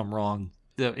greens, so if I'm wrong,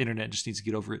 the internet just needs to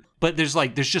get over it. But there's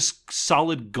just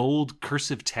solid gold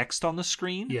cursive text on the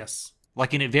screen. Yes.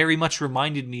 Like, and it very much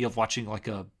reminded me of watching like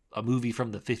a movie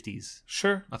from the 50s.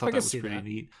 Sure. I thought that was pretty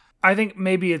neat. I think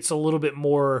maybe it's a little bit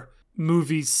more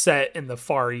movies set in the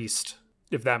Far East,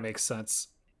 if that makes sense.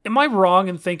 Am I wrong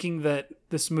in thinking that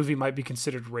this movie might be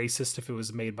considered racist if it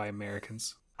was made by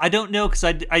Americans? I don't know, because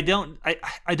I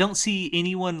don't see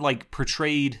anyone like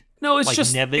portrayed. No, it's like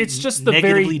just the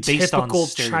very typical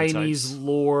Chinese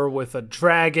lore with a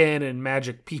dragon and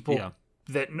magic people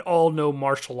that all know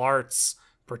martial arts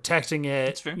protecting it.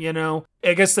 That's fair. You know,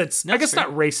 I guess not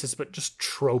racist, but just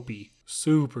tropey,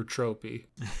 super tropey.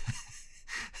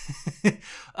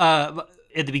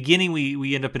 At the beginning,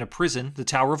 we end up in a prison, the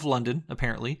Tower of London,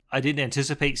 apparently. I didn't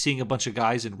anticipate seeing a bunch of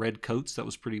guys in red coats. That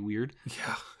was pretty weird.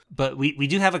 Yeah. But we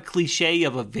do have a cliche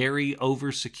of a very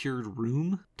over-secured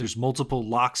room. There's multiple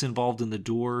locks involved in the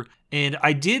door. And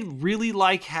I did really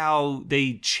like how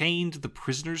they chained the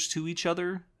prisoners to each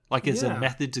other, like as a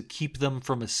method to keep them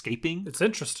from escaping. It's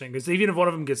interesting, because even if one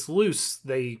of them gets loose,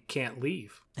 they can't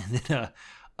leave. And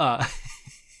then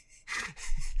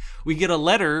we get a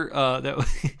letter that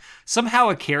somehow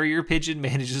a carrier pigeon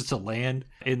manages to land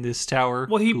in this tower.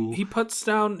 Well, he puts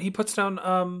down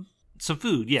some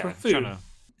food. Yeah, for food.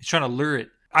 He's trying to lure it.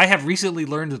 I have recently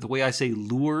learned that the way I say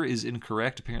lure is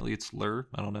incorrect. Apparently, it's lure.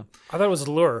 I don't know. I thought it was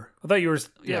lure. I thought you were.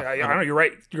 Yeah, I don't know. You're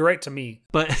right. You're right to me.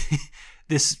 But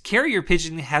this carrier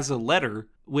pigeon has a letter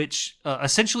which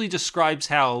essentially describes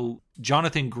how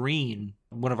Jonathan Green,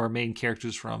 one of our main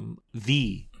characters from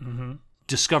V,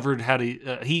 discovered how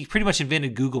to. He pretty much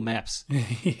invented Google Maps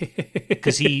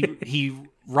because he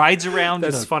rides around.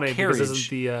 That's in a funny carriage.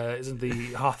 Because isn't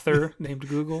the author named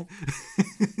Google?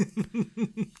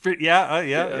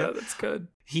 Yeah, that's good.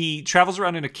 He travels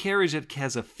around in a carriage that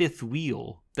has a fifth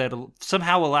wheel that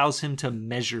somehow allows him to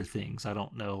measure things. I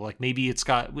don't know. Like maybe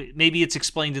it's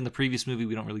explained in the previous movie.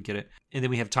 We don't really get it. And then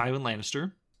we have Tywin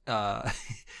Lannister.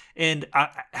 And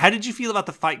how did you feel about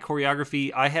the fight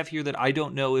choreography? I have here that I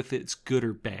don't know if it's good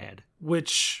or bad.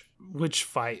 Which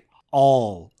fight?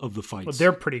 All of the fights. Well,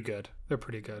 they're pretty good. They're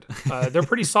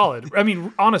pretty solid. I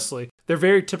mean, honestly, they're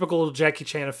very typical Jackie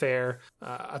Chan affair.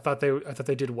 I thought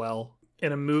they did well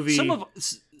in a movie. Some of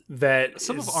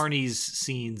Arnie's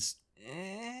scenes.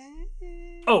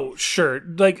 Oh, sure.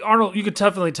 Like Arnold, you could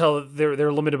definitely tell that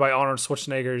they're limited by Arnold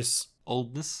Schwarzenegger's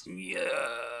oldness. Yeah,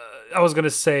 I was gonna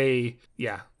say,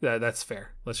 yeah, that's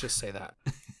fair. Let's just say that.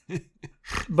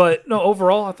 But no,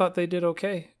 overall, I thought they did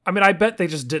okay. I mean, I bet they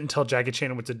just didn't tell Jackie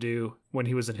Chan what to do when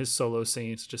he was in his solo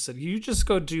scenes. Just said, you just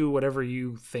go do whatever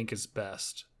you think is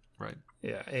best. Right.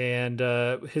 Yeah, and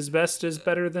his best is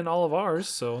better than all of ours,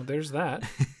 so there's that.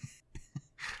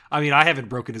 I mean, I haven't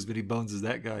broken as many bones as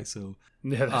that guy, so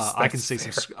yeah, that's I can say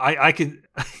fair. I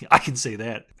can say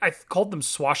that. I called them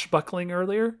swashbuckling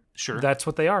earlier. Sure. That's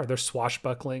what they are. They're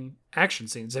swashbuckling action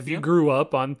scenes. If you grew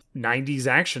up on 90s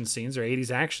action scenes or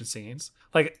 80s action scenes,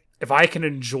 like if I can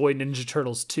enjoy Ninja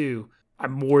Turtles 2, I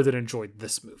more than enjoyed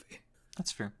this movie.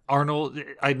 That's fair. Arnold,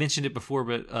 I mentioned it before,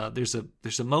 but there's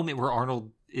a moment where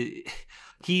Arnold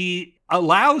he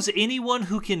allows anyone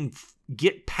who can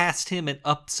get past him and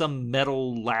up some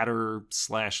metal ladder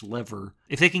 / lever.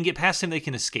 If they can get past him, they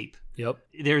can escape. Yep.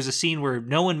 There's a scene where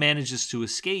no one manages to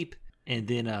escape, and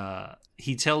then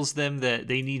he tells them that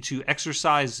they need to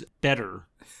exercise better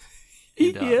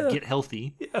and get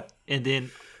healthy. Yeah. And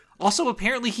then also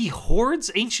apparently he hoards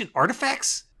ancient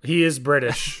artifacts. He is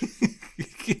British.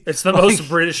 It's the most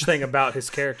British thing about his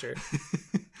character.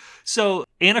 So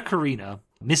Anna Karina,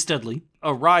 Miss Dudley,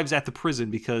 arrives at the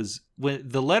prison because when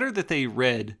the letter that they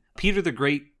read, Peter the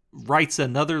Great writes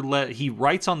another letter. He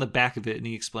writes on the back of it and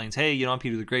he explains, hey, I'm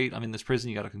Peter the Great. I'm in this prison.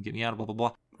 You got to come get me out, blah, blah,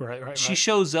 blah. Right. She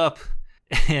shows up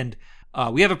and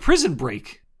we have a prison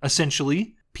break,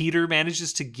 essentially. Peter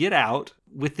manages to get out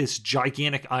with this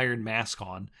gigantic iron mask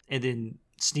on and then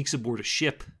sneaks aboard a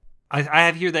ship. I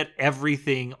have here that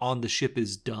everything on the ship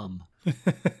is dumb.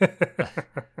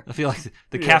 I feel like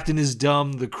the captain is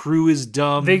dumb. The crew is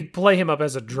dumb. They play him up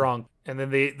as a drunk, and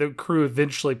then the crew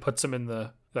eventually puts him in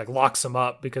locks him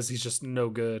up because he's just no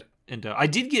good. And I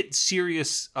did get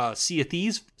serious Sea of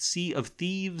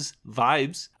Thieves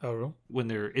vibes. Oh, really? When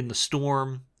they're in the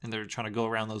storm and they're trying to go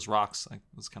around those rocks. I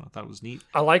thought it was neat.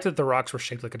 I liked that the rocks were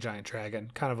shaped like a giant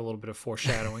dragon. Kind of a little bit of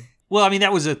foreshadowing. Well, I mean,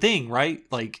 that was a thing, right?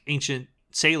 Like ancient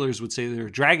sailors would say there are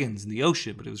dragons in the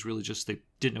ocean, but it was really just they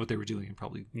didn't know what they were doing and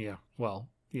probably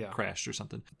crashed or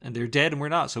something. And they're dead and we're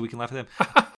not, so we can laugh at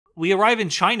them. We arrive in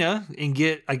China and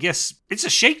get, I guess, it's a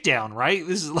shakedown, right?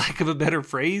 This is lack of a better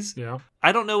phrase. Yeah.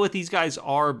 I don't know what these guys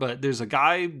are, but there's a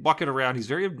guy walking around. He's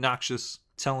very obnoxious,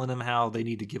 telling them how they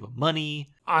need to give him money.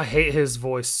 I hate his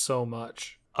voice so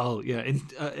much. Oh, yeah. And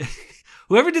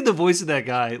whoever did the voice of that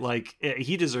guy,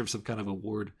 he deserves some kind of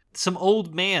award. Some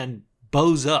old man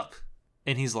bows up.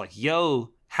 And he's like,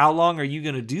 yo, how long are you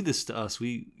going to do this to us?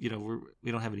 We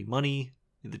don't have any money.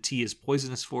 The tea is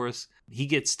poisonous for us. He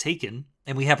gets taken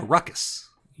and we have a ruckus.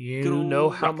 You know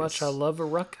how much I love a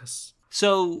ruckus.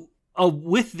 So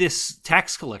with this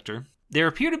tax collector, there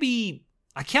appear to be,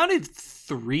 I counted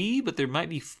 3, but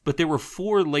there were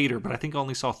 4 later, but I think I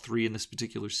only saw 3 in this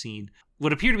particular scene.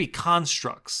 What appear to be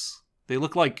constructs. They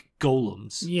look like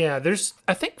golems. Yeah, there's,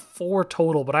 I think, 4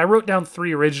 total, but I wrote down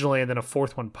 3 originally and then a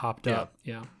 4th one popped up.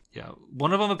 Yeah.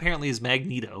 One of them apparently is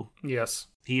Magneto. Yes.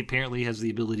 He apparently has the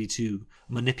ability to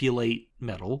manipulate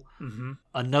metal. Mm-hmm.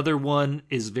 Another one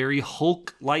is very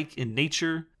Hulk-like in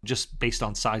nature, just based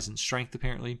on size and strength,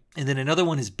 apparently. And then another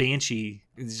one is Banshee.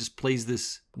 It just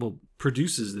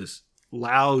produces this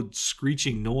loud,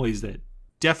 screeching noise that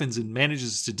deafens and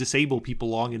manages to disable people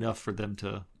long enough for them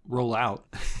to roll out.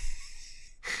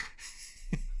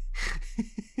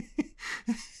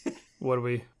 What are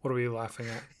we laughing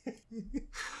at?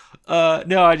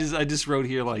 No, I just wrote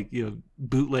here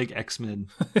bootleg X-Men.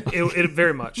 it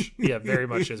very much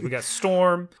is. We got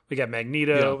Storm, we got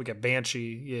Magneto, we got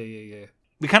Banshee. Yeah.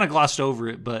 We kind of glossed over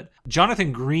it, but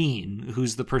Jonathan Green,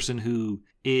 who's the person who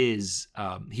is,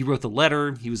 he wrote the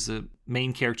letter. He was the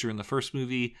main character in the first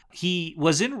movie. He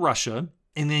was in Russia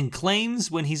and then claims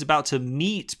when he's about to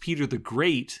meet Peter the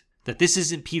Great that this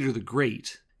isn't Peter the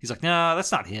Great. He's like, nah,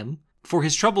 that's not him. For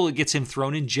his trouble, it gets him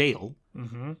thrown in jail.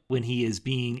 Mm-hmm. When he is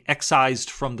being excised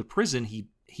from the prison,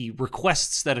 he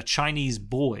requests that a Chinese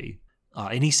boy,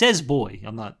 and he says boy,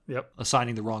 I'm not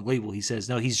assigning the wrong label. He says,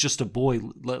 no, he's just a boy.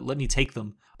 Let me take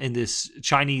them. And this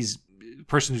Chinese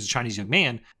person who's a Chinese young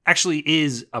man actually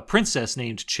is a princess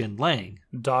named Chen Lang.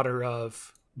 Daughter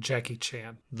of Jackie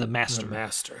Chan. The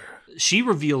master. She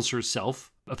reveals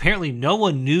herself. Apparently no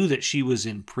one knew that she was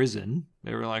in prison.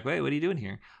 They were like, wait, what are you doing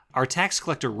here? Our tax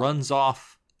collector runs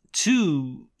off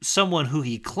to someone who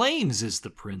he claims is the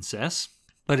princess,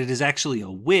 but it is actually a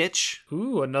witch.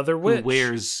 Ooh, another witch. Who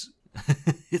wears...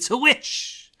 It's a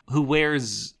witch! Who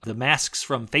wears the masks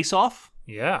from Face Off.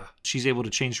 Yeah. She's able to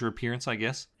change her appearance, I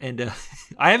guess. And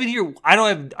I have it here.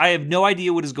 I have no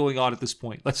idea what is going on at this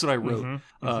point. That's what I wrote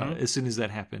as soon as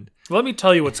that happened. Let me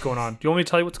tell you what's going on. Do you want me to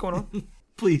tell you what's going on?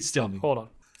 Please tell me. Hold on.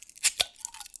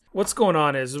 What's going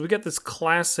on is we got this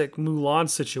classic Mulan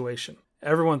situation.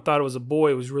 everyone thought it was a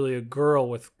boy. It was really a girl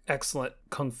with excellent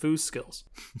kung fu skills.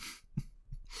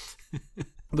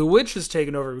 The witch is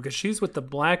taken over because she's with the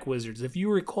black wizards. If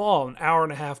you recall, an hour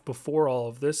and a half before all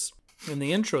of this, in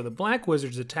the intro, the black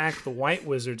wizards attacked the white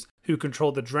wizards who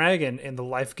controlled the dragon and the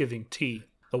life-giving tea.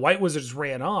 The white wizards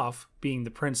ran off, being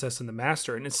the princess and the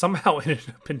master, and it somehow ended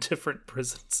up in different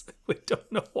prisons. We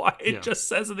don't know why. It just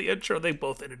says in the intro they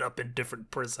both ended up in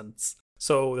different prisons.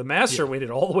 So the master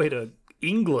waited all the way to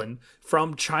England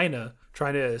from China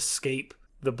trying to escape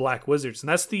the black wizards. And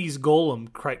that's these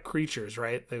golem creatures,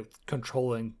 right? They're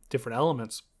controlling different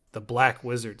elements. The black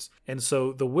wizards. And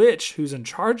so the witch, who's in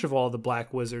charge of all the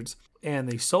black wizards and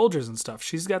the soldiers and stuff,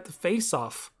 she's got the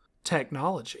face-off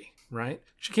technology, right?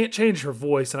 She can't change her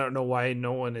voice, and I don't know why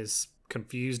no one is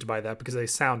confused by that, because they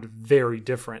sound very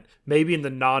different. Maybe in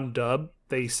the non-dub,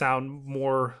 they sound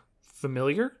more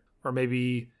familiar, or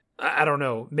maybe, I don't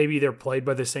know, maybe they're played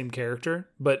by the same character,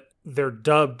 but they're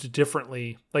dubbed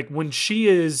differently. Like when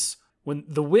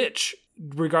the witch,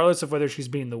 regardless of whether she's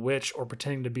being the witch or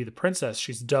pretending to be the princess,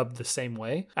 she's dubbed the same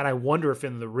way. And I wonder if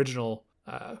in the original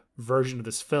version of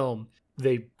this film,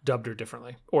 they dubbed her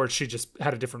differently, or she just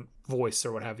had a different voice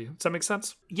or what have you. Does that make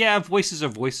sense? Yeah, voices are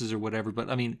voices or whatever. But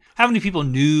I mean, how many people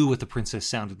knew what the princess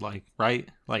sounded like, right?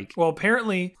 Like, well,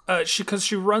 apparently, because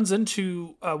she runs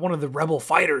into one of the rebel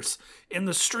fighters in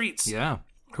the streets. Yeah.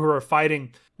 Who are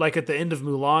fighting, like at the end of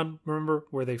Mulan, remember,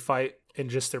 where they fight in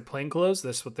just their plain clothes?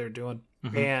 That's what they're doing.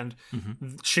 Mm-hmm. And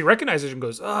she recognizes her and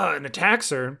goes, and attacks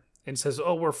her and says,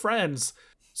 oh, we're friends.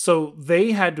 So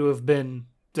they had to have been,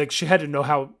 like, she had to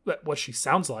know what she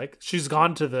sounds like. She's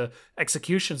gone to the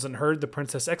executions and heard the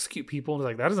princess execute people, and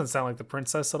like, that doesn't sound like the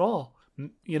princess at all.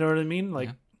 You know what I mean?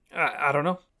 Like, I don't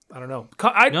know.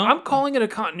 I'm calling it a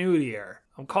continuity error.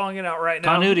 I'm calling it out right now.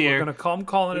 Continuity error. I'm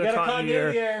calling it a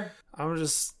continuity error.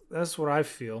 That's what I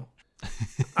feel.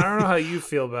 I don't know how you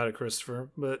feel about it, Christopher,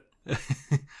 but.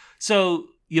 So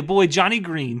your boy Johnny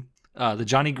Green, the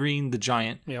Johnny Green, the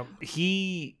giant,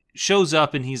 he shows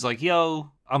up and he's like,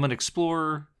 yo, I'm an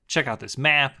explorer. Check out this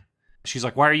map. She's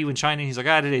like, why are you in China? He's like,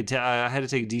 I had to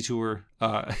take a detour.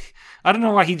 I don't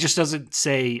know why he just doesn't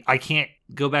say, I can't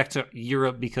go back to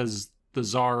Europe because the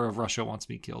Tsar of Russia wants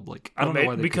me killed. Like, I don't know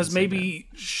why they because maybe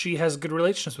she has good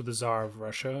relations with the Tsar of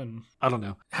Russia, and I don't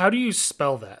know. How do you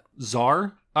spell that?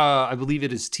 Tsar? I believe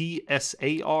it is Tsar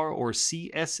or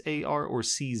Csar or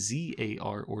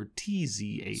Czar or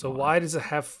Tzar. So why does it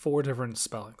have 4 different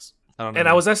spellings? I don't know. And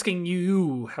I was asking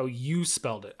you how you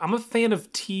spelled it. I'm a fan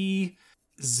of Tzar,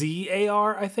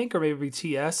 I think, or maybe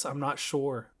TS. I'm not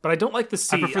sure, but I don't like the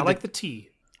C. I like the T.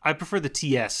 I prefer the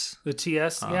TS. The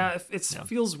TS? It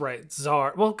feels right.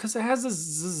 Tsar. Well, because it has a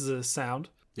zzz sound.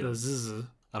 Yeah. The zzz.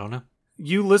 I don't know.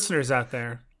 You listeners out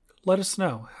there, let us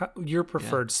know your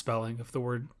preferred spelling of the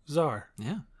word Tsar.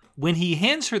 Yeah. When he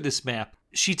hands her this map,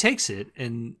 she takes it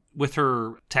and with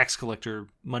her tax collector,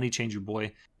 money changer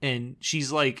boy, and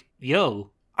she's like,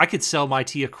 yo, I could sell my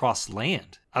tea across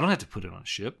land. I don't have to put it on a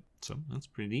ship. So that's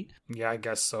pretty neat. Yeah, I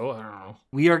guess so. I don't know.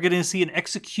 We are going to see an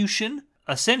execution.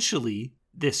 Essentially,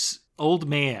 this old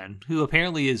man, who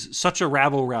apparently is such a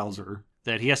rabble-rouser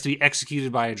that he has to be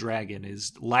executed by a dragon,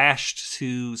 is lashed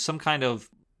to some kind of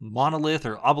monolith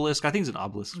or obelisk. I think it's an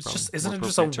obelisk. Isn't it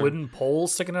just a wooden pole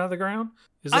sticking out of the ground?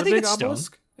 Is it I think a big it's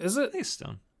obelisk? Stone. Is it? I think it's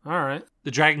stone. All right.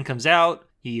 The dragon comes out,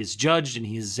 he is judged, and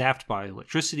he is zapped by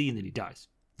electricity, and then he dies.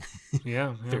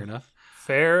 Yeah. Fair enough.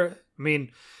 Fair. I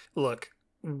mean, look,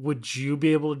 would you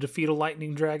be able to defeat a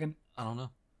lightning dragon? I don't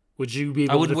know. Would you be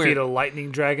able to defeat a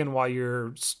lightning dragon while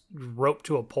you're roped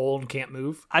to a pole and can't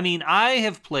move? I mean, I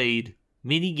have played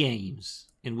many games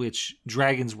in which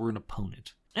dragons were an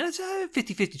opponent. And it's a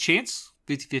 50-50 chance.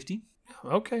 50-50.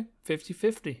 Okay,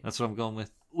 50-50. That's what I'm going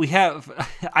with.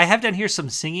 I have down here some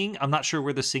singing. I'm not sure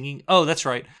where the singing. Oh, that's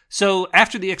right. So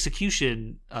after the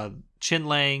execution, Chen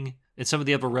Lang and some of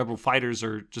the other rebel fighters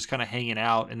are just kind of hanging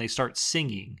out, and they start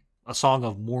singing a song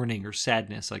of mourning or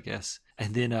sadness, I guess.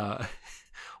 And then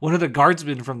one of the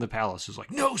guardsmen from the palace is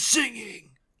like, no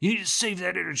singing. You need to save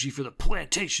that energy for the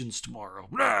plantations tomorrow.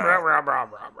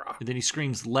 And then he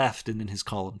screams left, and then his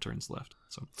column turns left.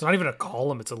 So it's not even a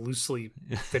column. It's a loosely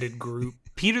fitted group.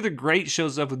 Peter the Great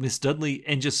shows up with Miss Dudley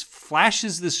and just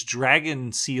flashes this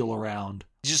dragon seal around.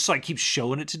 He just like keeps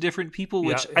showing it to different people,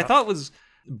 which I thought was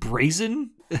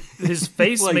brazen. His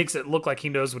face makes it look like he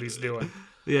knows what he's doing.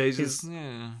 Yeah, he's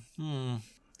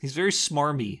very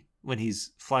smarmy when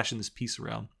he's flashing this piece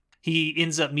around. He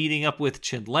ends up meeting up with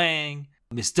Chen Lang.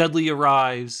 Miss Dudley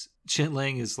arrives. Chen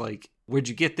Lang is like, where'd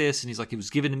you get this? And he's like, it was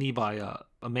given to me by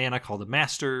a man I call the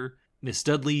Master. Miss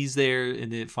Dudley's there,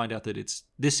 and then find out that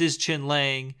this is Chen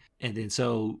Lang. And then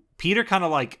so Peter kind of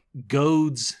like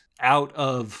goads out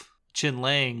of Chin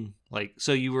Lang. Like,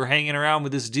 so you were hanging around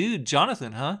with this dude,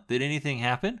 Jonathan, huh? Did anything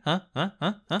happen? Huh?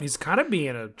 He's kind of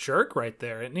being a jerk right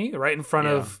there, isn't he? Right in front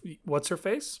of, what's her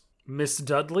face? Miss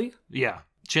Dudley? Yeah.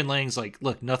 Chin Lang's like,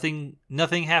 look, nothing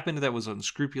happened that was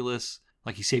unscrupulous.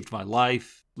 Like, he saved my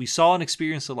life. We saw and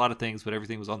experienced a lot of things, but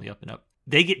everything was on the up and up.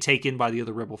 They get taken by the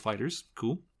other rebel fighters.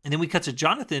 Cool. And then we cut to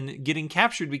Jonathan getting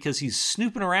captured because he's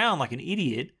snooping around like an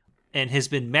idiot and has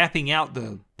been mapping out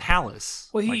the palace.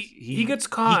 Well, he gets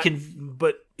caught,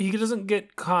 but he doesn't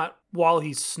get caught while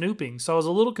he's snooping. So I was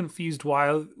a little confused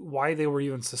why they were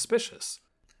even suspicious.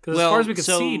 Because as far as we could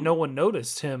see, no one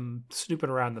noticed him snooping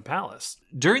around the palace.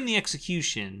 During the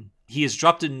execution, he has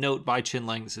dropped a note by Chin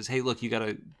Lang that says, hey, look, you got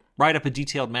to write up a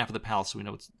detailed map of the palace so we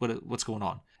know what's going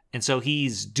on. And so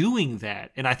he's doing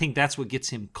that, and I think that's what gets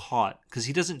him caught, because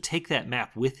he doesn't take that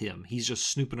map with him. He's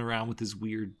just snooping around with his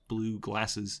weird blue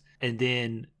glasses. And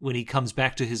then when he comes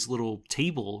back to his little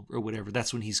table or whatever,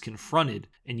 that's when he's confronted,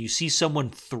 and you see someone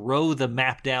throw the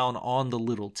map down on the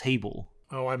little table.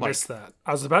 Oh, I missed that.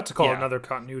 I was about to call it another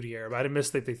continuity error, but I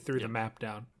missed that they threw the map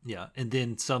down. Yeah, and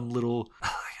then some little,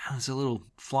 it's a little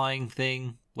flying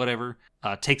thing, whatever,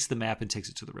 takes the map and takes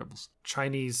it to the rebels.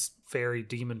 Chinese fairy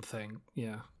demon thing,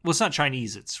 yeah. Well, it's not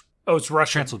Chinese, it's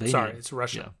Russian. Transylvania. Sorry, it's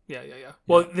Russian. Yeah.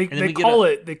 Well, they call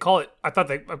it, I thought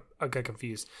I got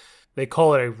confused. They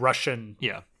call it a Russian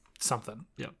something.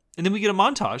 Yeah. And then we get a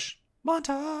montage.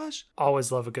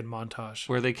 Always love a good montage.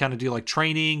 Where they kind of do like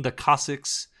training, the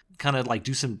Cossacks kind of like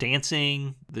do some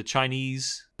dancing. The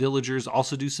Chinese villagers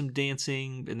also do some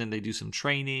dancing, and then they do some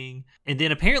training. And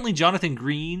then apparently Jonathan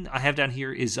Green, I have down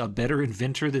here, is a better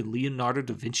inventor than Leonardo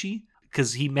da Vinci,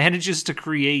 because he manages to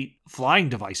create flying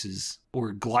devices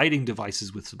or gliding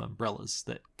devices with some umbrellas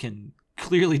that can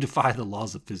clearly defy the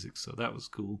laws of physics. So that was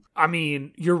cool. I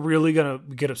mean, you're really going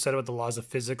to get upset about the laws of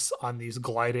physics on these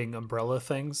gliding umbrella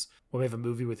things when we have a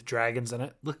movie with dragons in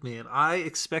it? Look, man, I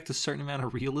expect a certain amount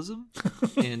of realism,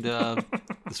 and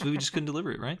this movie just couldn't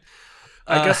deliver it, right?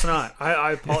 I guess not.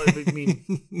 I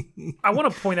mean, I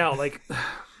want to point out, like,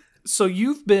 so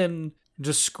you've been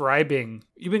kind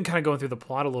of going through the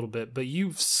plot a little bit, but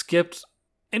you've skipped,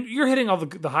 and you're hitting all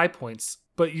the high points,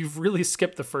 but you've really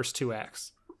skipped the first two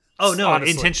acts. Oh, no,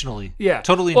 honestly. Intentionally. Yeah.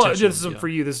 Totally intentionally. This isn't for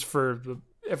you, this is for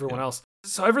everyone else.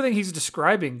 So everything he's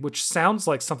describing, which sounds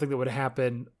like something that would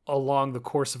happen along the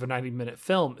course of a 90-minute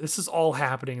film, this is all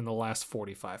happening in the last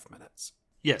 45 minutes.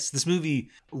 Yes, this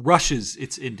movie rushes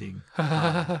its ending.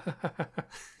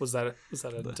 Was that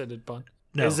an intended pun?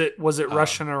 No. Was it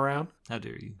rushing around? How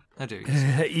dare you?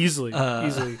 Easily.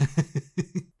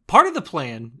 Part of the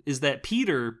plan is that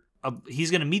Peter, he's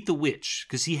going to meet the witch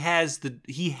because he has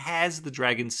the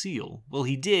dragon seal. Well,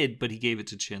 he did, but he gave it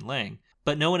to Chin Lang.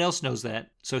 But no one else knows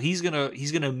that, so he's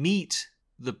gonna meet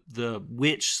the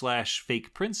witch /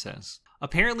 fake princess.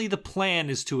 Apparently, the plan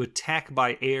is to attack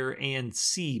by air and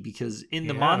sea, because in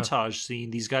the montage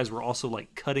scene, these guys were also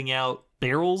like cutting out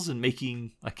barrels and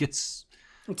making, I guess,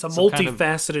 it's a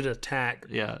multifaceted attack.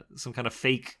 Yeah, some kind of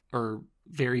fake or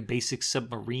very basic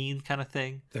submarine kind of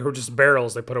thing. They were just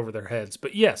barrels they put over their heads,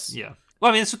 but yes. Yeah. Well,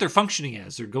 I mean, that's what they're functioning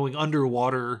as. They're going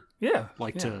underwater,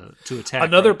 to attack.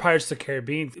 Another Pirates of the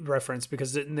Caribbean reference,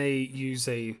 because didn't they use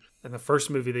in the first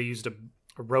movie, they used a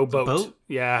rowboat. Boat?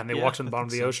 Yeah, and they walked on the bottom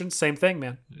of the ocean. Same thing,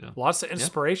 man. Yeah. Lots of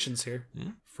inspirations here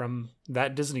from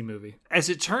that Disney movie. As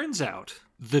it turns out,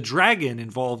 the dragon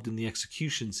involved in the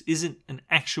executions isn't an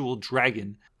actual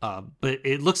dragon, but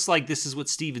it looks like this is what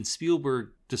Steven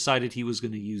Spielberg decided he was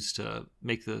going to use to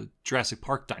make the Jurassic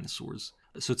Park dinosaurs.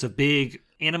 So it's a big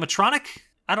animatronic.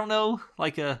 I don't know,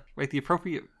 the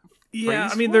appropriate. Yeah,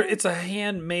 I mean, it's a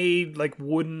handmade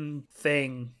wooden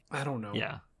thing. I don't know.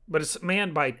 Yeah, but it's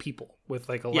manned by people with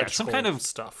electrical some kind of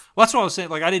stuff. Well, that's what I was saying.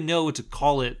 I didn't know what to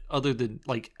call it other than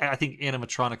I think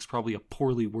animatronic's probably a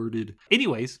poorly worded.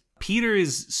 Anyways, Peter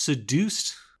is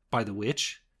seduced by the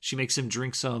witch. She makes him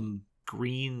drink some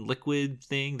green liquid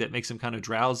thing that makes him kind of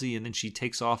drowsy, and then she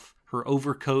takes off her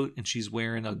overcoat and she's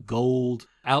wearing a gold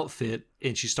outfit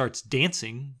and she starts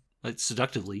dancing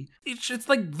seductively. It's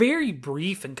very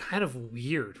brief and kind of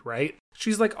weird, right?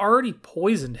 She's already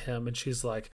poisoned him and she's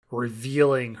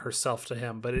revealing herself to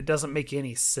him, but it doesn't make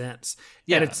any sense.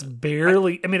 Yeah. And it's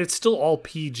barely, it's still all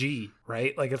PG,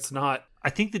 right? It's not. I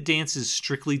think the dance is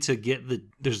strictly to get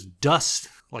there's dust,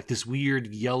 this weird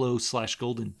yellow /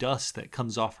 golden dust that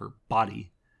comes off her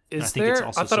body. I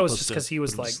thought it was just because he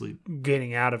was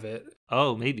getting out of it.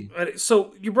 Oh, maybe.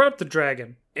 So you brought up the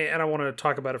dragon, and I want to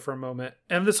talk about it for a moment.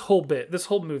 And this whole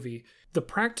movie, the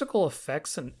practical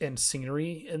effects and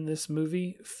scenery in this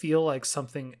movie feel like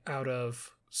something out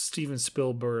of Steven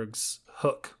Spielberg's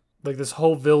Hook Like this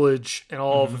whole village and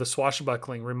all of the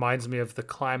swashbuckling reminds me of the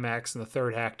climax in the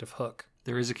third act of Hook.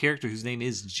 There is a character whose name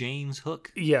is James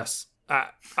Hook. Yes.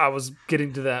 I was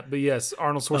getting to that, but yes,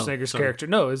 Arnold Schwarzenegger's character,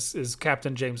 is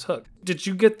Captain James Hook. Did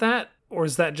you get that, or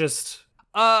is that just...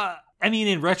 I mean,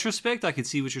 in retrospect, I could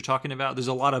see what you're talking about. There's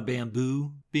a lot of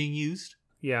bamboo being used.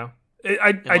 Yeah.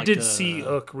 I did see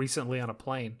Hook recently on a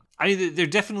plane. There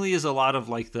definitely is a lot of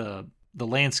like the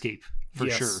landscape, for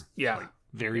sure. Yeah. Like,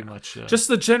 very much. Just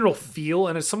the general feel,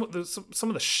 and some of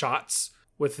the shots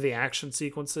with the action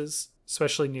sequences,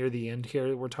 especially near the end here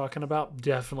that we're talking about,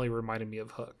 definitely reminded me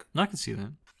of Hook. I can see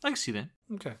that.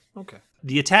 Okay.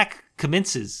 The attack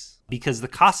commences because the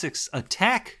Cossacks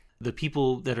attack the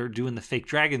people that are doing the fake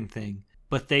dragon thing,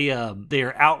 but they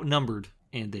are outnumbered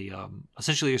and they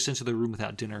essentially are sent to their room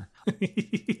without dinner.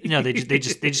 They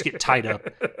just get tied up.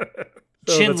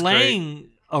 Chen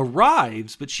Lang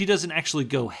arrives, but she doesn't actually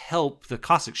go help the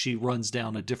Cossacks. She runs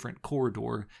down a different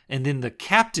corridor, and then the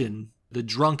captain, the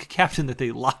drunk captain that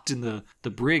they locked in the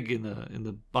brig in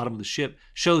the bottom of the ship,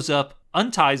 shows up,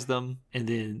 unties them, and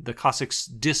then the Cossacks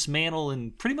dismantle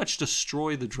and pretty much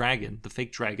destroy the dragon, the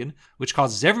fake dragon, which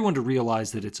causes everyone to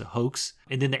realize that it's a hoax.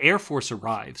 And then the Air Force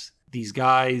arrives. These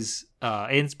guys,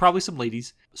 and it's probably some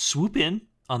ladies, swoop in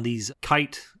on these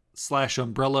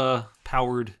kite/umbrella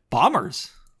powered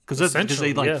bombers. Because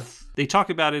they talk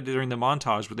about it during the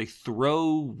montage where they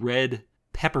throw red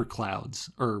pepper clouds,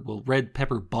 red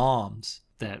pepper bombs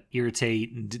that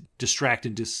irritate and distract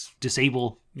and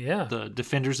disable the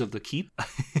defenders of the keep.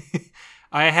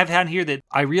 I have had here that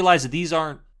I realize that these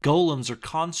aren't golems or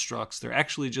constructs. They're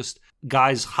actually just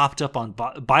guys hopped up on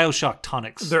Bioshock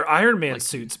tonics. They're Iron Man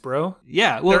suits, bro.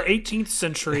 Yeah. Well, they're 18th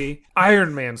century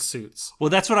Iron Man suits. Well,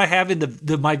 that's what I have in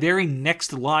my very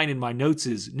next line in my notes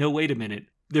is, no, wait a minute.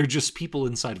 They're just people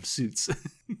inside of suits.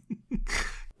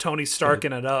 Tony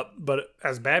Starking it up, but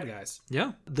as bad guys.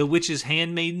 Yeah. The witch's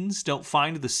handmaidens don't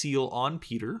find the seal on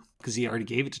Peter because he already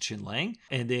gave it to Chen Lang.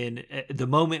 And then the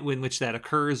moment in which that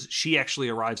occurs, she actually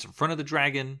arrives in front of the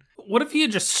dragon. What if he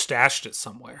had just stashed it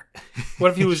somewhere?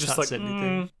 What if he was just like,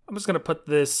 I'm just going to put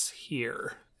this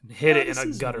here and hit it in a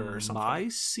gutter or something? My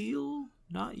seal,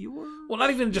 not yours? Well, not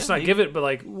even just not give it, but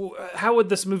like, how would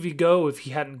this movie go if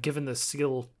he hadn't given the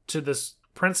seal to this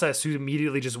princess who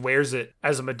immediately just wears it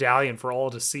as a medallion for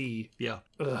all to see? Yeah.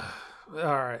 Ugh. All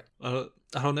right. I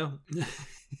don't know.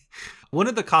 One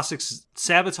of the Cossacks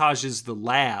sabotages the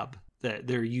lab that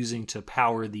they're using to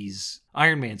power these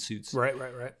Iron Man suits. Right.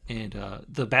 And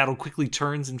the battle quickly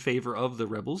turns in favor of the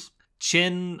rebels.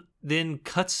 Chen then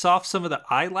cuts off some of the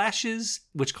eyelashes,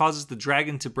 which causes the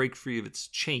dragon to break free of its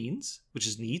chains, which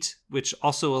is neat, which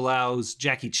also allows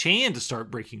Jackie Chan to start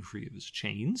breaking free of his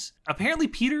chains. Apparently,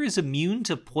 Peter is immune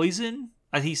to poison.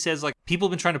 He says, like, people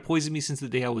have been trying to poison me since the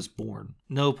day I was born.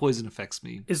 No poison affects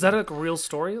me. Is that a real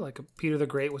story? Like, Peter the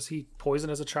Great, was he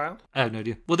poisoned as a child? I have no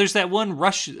idea. Well, there's that one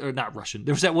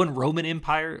there was that one Roman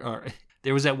Empire,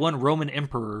 there was that one Roman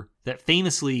emperor that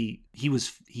famously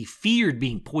he feared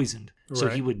being poisoned. So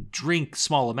he would drink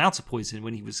small amounts of poison.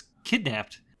 When he was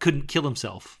kidnapped, couldn't kill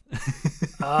himself.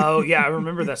 Oh, yeah, I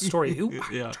remember that story. I'm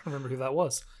trying to remember who that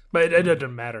was. But it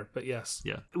doesn't matter, but yes.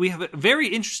 Yeah. We have a very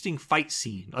interesting fight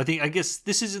scene. I guess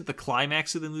this isn't the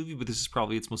climax of the movie, but this is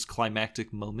probably its most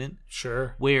climactic moment.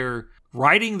 Sure. Where,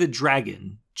 riding the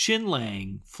dragon, Chen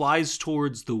Lang flies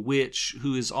towards the witch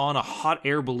who is on a hot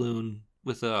air balloon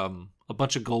with a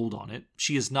bunch of gold on it.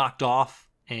 She is knocked off,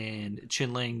 and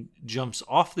Chen Lang jumps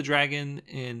off the dragon,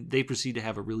 and they proceed to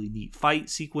have a really neat fight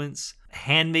sequence.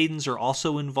 Handmaidens are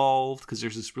also involved, because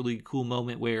there's this really cool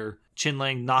moment where Chen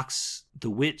Lang knocks the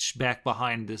witch back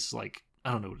behind this, like,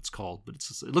 I don't know what it's called, but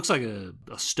it looks like a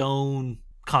stone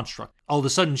construct. All of a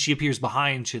sudden, she appears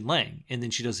behind Chen Lang, and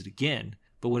then she does it again.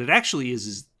 But what it actually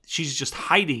is she's just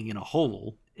hiding in a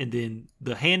hole, and then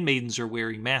the handmaidens are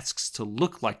wearing masks to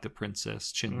look like the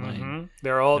princess Chen Lang.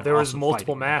 There was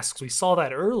multiple masks. We saw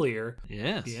that earlier.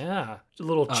 Yes. Yeah. A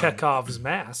little Chekhov's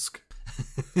mask.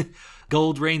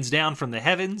 Gold rains down from the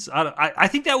heavens. I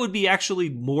think that would be actually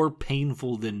more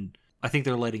painful than I think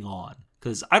they're letting on.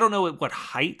 Because I don't know at what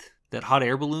height that hot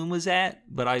air balloon was at,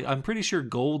 but I'm pretty sure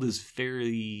gold is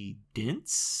fairly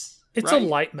dense. It's a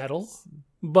light metal.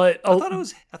 But I thought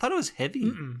it was heavy.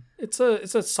 Mm-mm. It's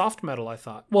a soft metal, I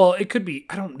thought. Well, it could be.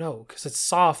 I don't know, because it's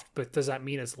soft, but does that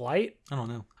mean it's light? I don't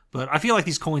know. But I feel like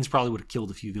these coins probably would have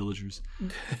killed a few villagers.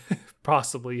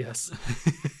 Possibly, yes.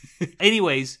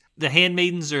 Anyways, the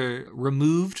handmaidens are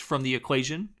removed from the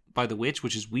equation by the witch,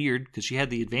 which is weird because she had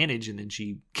the advantage and then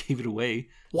she gave it away.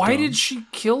 Why did she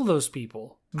kill those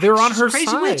people? They're on her crazy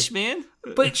side. Witch, man.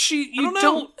 But you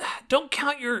don't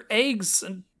count your eggs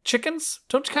and chickens.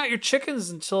 Don't count your chickens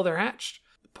until they're hatched.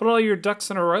 put all your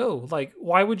ducks in a row. Like,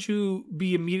 why would you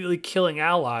be immediately killing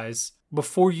allies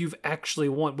before you've actually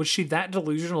won? Was she that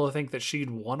delusional to think that she'd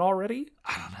won already?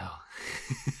 I don't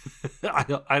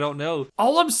know. I don't know.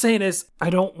 All I'm saying is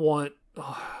I don't want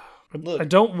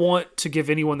to give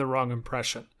anyone the wrong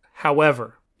impression.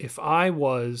 However, if I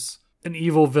was an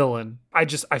evil villain, I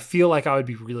feel like I would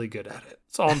be really good at it.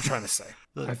 That's all I'm trying to say.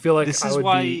 I feel like I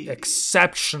would be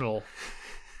exceptional.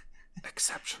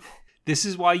 Exceptional. This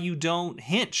is why you don't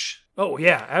hench. Oh,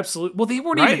 yeah, absolutely. Well, they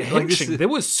weren't even henching. They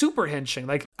was super henching.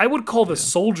 Like, I would call the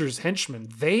soldiers henchmen.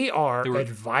 They are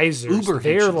advisors.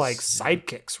 They're like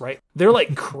sidekicks, right? They're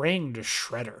like Krang to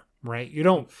Shredder, right?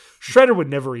 Shredder would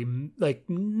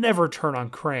never turn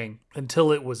on Krang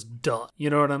until it was done.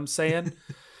 You know what I'm saying?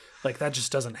 Like, that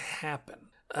just doesn't happen.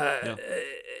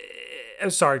 I'm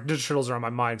sorry, Ninja Turtles are on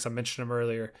my mind because I mentioned them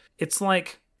earlier. It's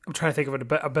like, I'm trying to think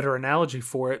of a better analogy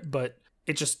for it, but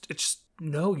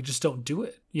no, you just don't do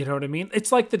it. You know what I mean?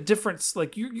 It's like the difference,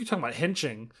 like you're talking about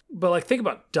henching, but like think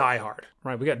about Die Hard,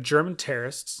 right? We got German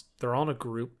terrorists. They're all in a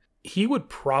group. He would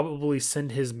probably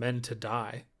send his men to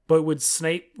die, but would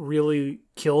Snape really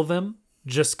kill them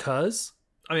just cuz?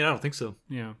 I mean, I don't think so.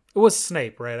 Yeah. It was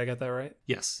Snape, right? I got that right?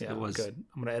 Yes, yeah, it was. Good.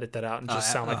 I'm going to edit that out and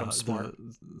just sound like I'm smart.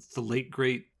 The late,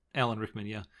 great Alan Rickman,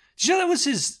 yeah. Did you know that was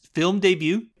his film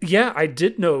debut? Yeah, I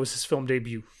did know it was his film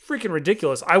debut. Freaking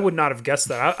ridiculous. I would not have guessed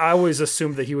that. I always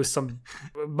assumed that he was some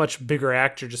much bigger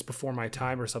actor just before my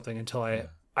time or something until I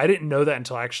didn't know that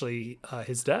until actually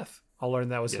his death. I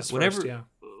learned that was his first, yeah.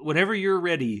 Whenever you're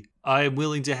ready, I'm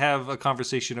willing to have a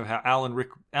conversation of how Alan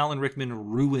Rickman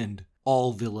ruined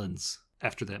all villains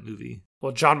after that movie.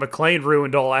 Well, John McClane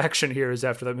ruined all action heroes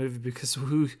after that movie because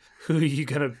who are you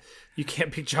gonna? You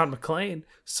can't beat John McClane,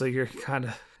 so you're kind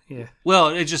of. Yeah. Well,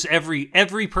 it's just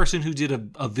every person who did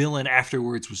a villain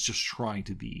afterwards was just trying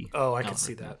to be. Oh, I can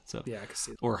see that. So yeah, I can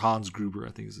see that. Or Hans Gruber,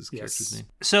 I think is his character's name.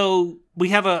 So we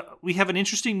have an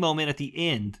interesting moment at the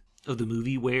end of the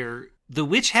movie where the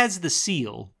witch has the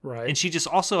seal, right? And she just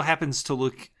also happens to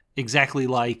look exactly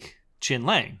like Chin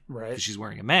Lang, right? Because she's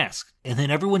wearing a mask, and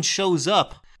then everyone shows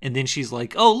up, and then she's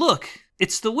like, "Oh, look,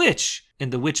 it's the witch."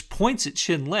 And the witch points at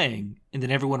Chin Lang, and then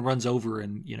everyone runs over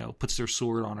and, puts their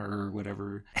sword on her or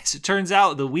whatever. As it turns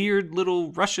out, the weird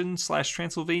little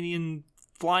Russian/Transylvanian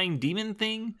flying demon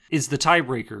thing is the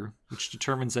tiebreaker, which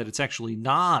determines that it's actually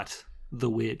not the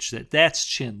witch, that's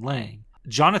Chin Lang.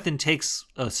 Jonathan takes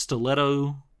a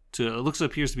stiletto to, it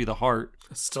appears to be the heart.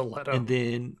 A stiletto. And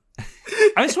then...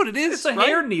 That's what it is. It's a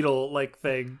hair needle like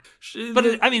thing. But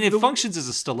it functions as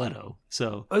a stiletto.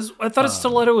 So I thought a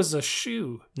stiletto was a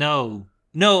shoe. No,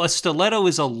 a stiletto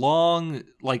is a long,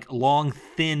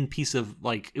 thin piece of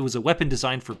it was a weapon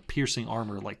designed for piercing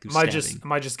armor, like through stabbing.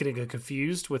 Am I just getting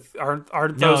confused with?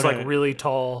 Aren't those really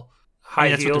tall high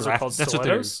heels are called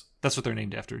stilettos? That's what they're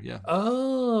named after. Yeah.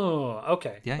 Oh,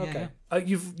 okay. Yeah. Okay. Yeah.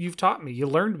 You've taught me. You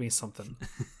learned me something.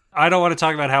 I don't want to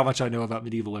talk about how much I know about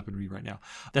medieval weaponry right now.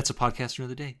 That's a podcast for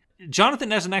another day. Jonathan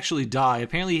doesn't actually die.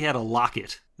 Apparently he had a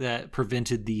locket that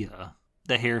prevented the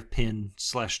hairpin /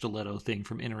 stiletto thing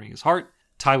from entering his heart.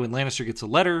 Tywin Lannister gets a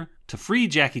letter to free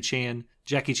Jackie Chan.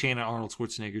 Jackie Chan and Arnold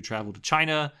Schwarzenegger travel to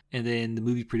China, and then the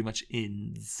movie pretty much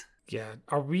ends. Yeah.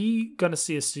 Are we going to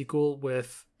see a sequel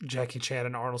with Jackie Chan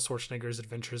and Arnold Schwarzenegger's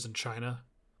adventures in China?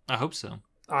 I hope so.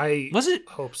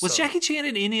 Hope so. Was Jackie Chan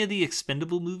in any of the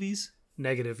Expendable movies?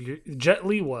 Negative. Jet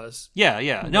Li was.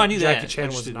 Yeah. No, I knew Jackie that. Chan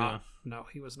was not. No,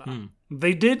 he was not.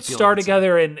 They did star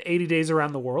together in 80 Days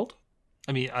Around the World.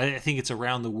 I mean, I think it's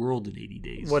Around the World in 80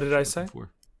 Days. What did I say?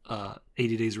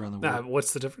 80 Days Around the World.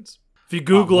 What's the difference? If you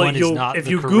Google it,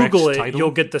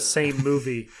 you'll get the same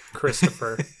movie,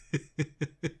 Christopher.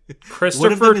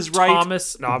 One of them is right.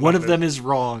 Thomas. No, one of them is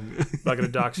wrong. I'm not going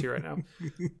to dox you right now.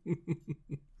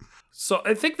 So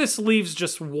I think this leaves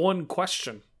just one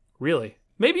question, really.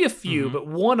 Maybe a few, but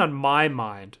one on my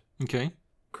mind. Okay.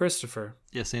 Christopher.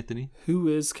 Yes, Anthony. Who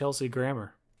is Kelsey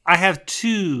Grammer? I have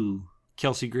 2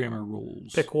 Kelsey Grammer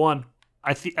roles. Pick one.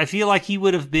 I feel like he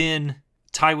would have been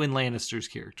Tywin Lannister's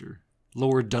character,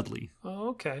 Lord Dudley. Oh,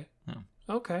 okay. Yeah.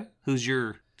 Okay. Who's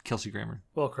your Kelsey Grammer?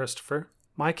 Well, Christopher,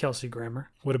 my Kelsey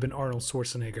Grammer would have been Arnold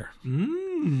Schwarzenegger.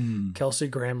 Kelsey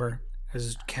Grammer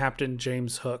as Captain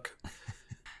James Hook.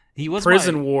 He was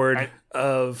prison ward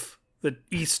of the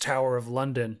East Tower of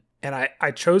London. And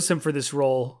I chose him for this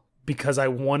role because I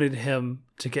wanted him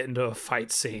to get into a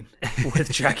fight scene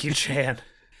with Jackie Chan.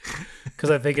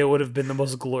 Because I think it would have been the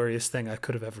most glorious thing I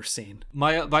could have ever seen.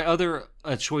 My other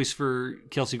choice for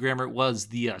Kelsey Grammer was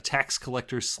the tax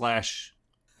collector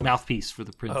 / mouthpiece for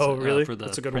the princess. Oh, really? For the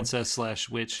princess /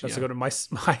 witch. That's a good one. My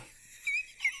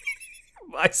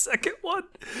second one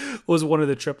was one of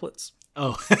the triplets.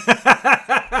 Oh.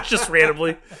 Just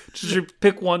randomly. Just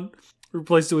pick one,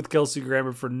 replace it with Kelsey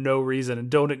Grammer for no reason, and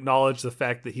don't acknowledge the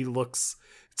fact that he looks,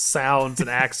 sounds, and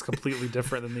acts completely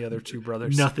different than the other two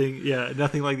brothers. Nothing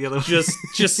like the other one.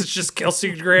 It's just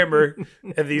Kelsey Grammer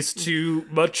and these two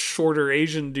much shorter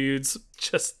Asian dudes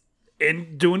just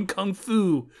doing kung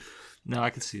fu. No,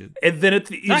 I can see it. And then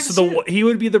he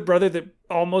would be the brother that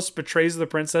almost betrays the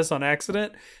princess on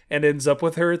accident and ends up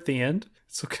with her at the end.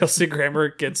 So Kelsey Grammer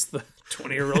gets the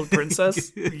 20-year-old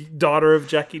princess, daughter of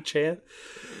Jackie Chan.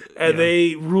 And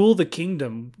they rule the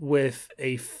kingdom with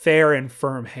a fair and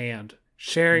firm hand,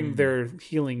 sharing their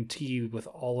healing tea with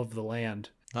all of the land.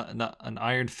 Not an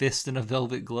iron fist and a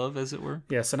velvet glove, as it were?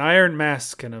 Yes, an iron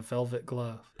mask and a velvet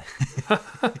glove.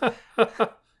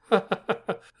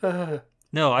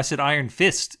 No, I said iron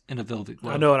fist and a velvet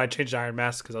glove. I know, and I changed Iron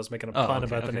Mask because I was making a pun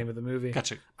about the name of the movie.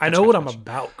 Gotcha. I know what I'm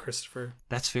about, Christopher.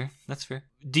 That's fair.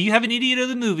 Do you have an idiot of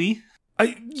the movie?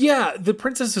 Yeah, the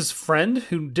princess's friend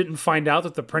who didn't find out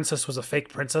that the princess was a fake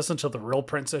princess until the real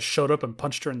princess showed up and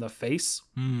punched her in the face.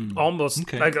 Almost,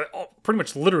 pretty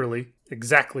much literally,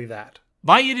 exactly that.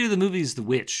 My idiot of the movie is the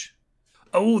witch.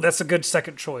 Oh, that's a good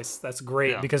second choice. That's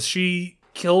great because she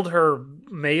killed her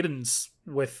maidens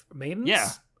with maidens?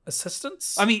 Yeah.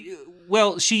 Assistants? I mean,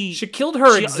 well, she killed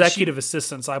her executive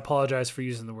assistants. I apologize for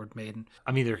using the word maiden.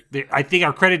 I mean, I think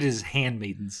our credit is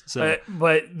handmaidens. So,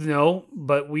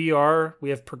 but we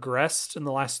have progressed in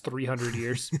the last 300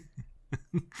 years,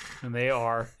 and they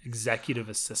are executive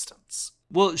assistants.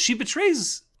 Well, she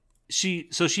betrays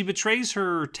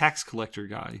her tax collector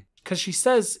guy. Because she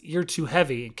says you're too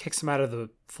heavy and kicks him out of the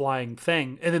flying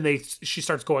thing, and then she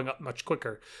starts going up much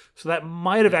quicker. So that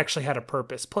might have actually had a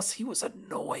purpose. Plus, he was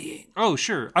annoying. Oh,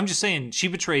 sure. I'm just saying she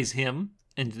betrays him,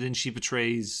 and then she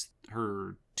betrays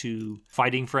her two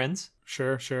fighting friends.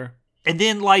 Sure. And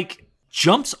then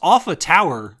jumps off a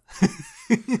tower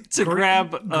to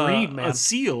grab a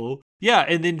seal. Yeah,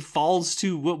 and then falls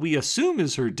to what we assume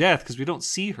is her death because we don't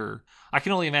see her. I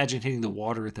can only imagine hitting the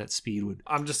water at that speed would.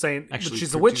 I'm just saying, but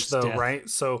she's a witch, though, death. Right?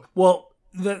 So,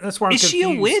 that's where I'm confused. Is she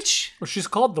a witch? Well, she's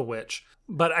called the witch,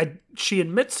 but she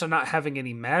admits to not having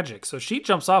any magic. So she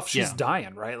jumps off, she's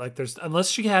dying, right? Unless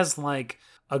she has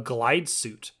a glide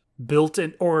suit built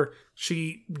in, or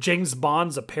she James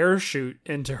Bonds a parachute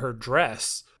into her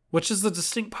dress, which is a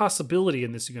distinct possibility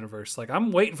in this universe.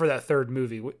 I'm waiting for that third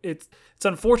movie. It's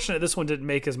unfortunate this one didn't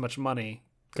make as much money.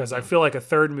 Because I feel like a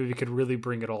third movie could really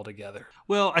bring it all together.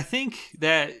 Well, I think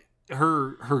that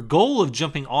her goal of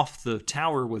jumping off the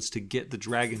tower was to get the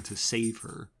dragon to save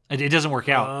her. It doesn't work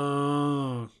out.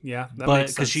 Oh, yeah. But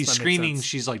because she's screaming,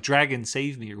 she's like, "Dragon,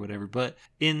 save me," or whatever. But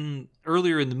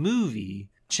earlier in the movie,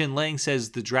 Chen Lang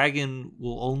says the dragon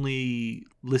will only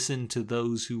listen to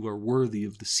those who are worthy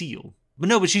of the seal.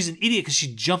 But she's an idiot because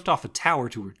she jumped off a tower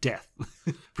to her death.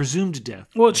 Presumed death.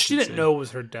 Well, she didn't know it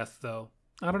was her death, though.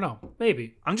 I don't know.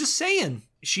 Maybe. I'm just saying.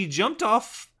 She jumped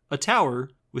off a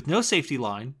tower with no safety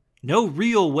line, no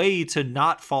real way to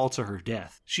not fall to her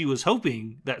death. She was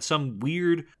hoping that some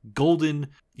weird golden,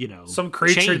 some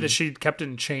creature chain that she kept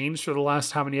in chains for the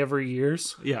last how many ever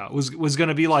years. Yeah, was going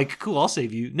to be like, cool, I'll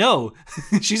save you. No,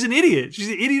 she's an idiot. She's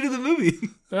an idiot of the movie.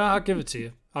 I'll give it to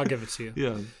you.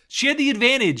 Yeah. She had the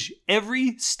advantage.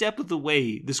 Every step of the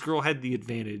way, this girl had the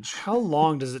advantage. How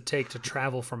long does it take to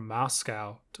travel from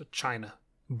Moscow to China?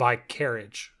 By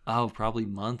carriage. Oh, probably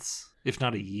months, if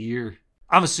not a year.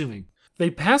 I'm assuming. They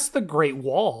pass the Great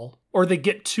Wall, or they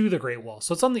get to the Great Wall.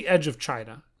 So it's on the edge of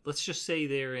China. Let's just say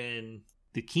they're in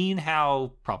the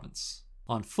Qinghai province.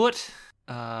 On foot,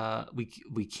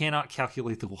 we cannot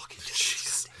calculate the walking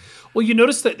distance. Well, you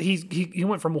notice that he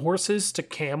went from horses to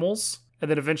camels,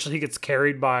 and then eventually he gets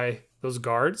carried by those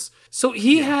guards. So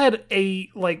he had a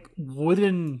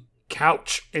wooden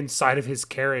couch inside of his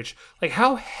carriage.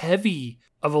 How heavy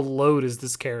of a load is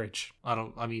this carriage?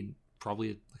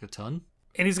 Probably a ton.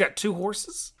 And he's got two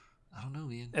horses? I don't know,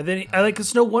 man. And then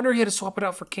it's no wonder he had to swap it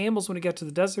out for camels when he got to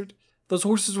the desert. Those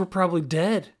horses were probably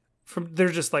dead. They're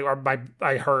just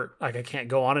I hurt. I can't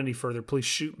go on any further. Please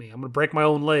shoot me. I'm going to break my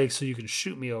own leg so you can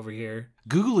shoot me over here.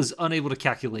 Google is unable to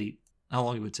calculate how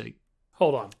long it would take.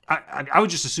 Hold on. I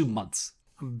would just assume months.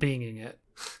 I'm binging it.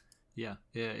 Yeah,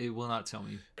 it will not tell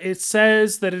me. It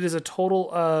says that it is a total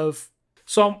of...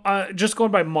 So I'm just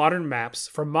going by modern maps.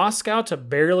 From Moscow to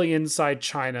barely inside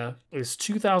China is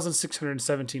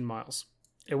 2,617 miles.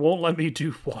 It won't let me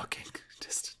do walking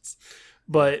distance.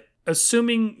 But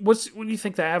assuming... what do you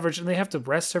think the average... And they have to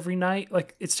rest every night?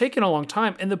 It's taken a long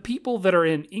time. And the people that are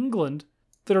in England,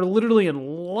 that are literally in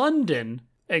London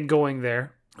and going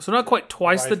there... So not quite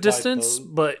twice the distance,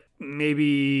 but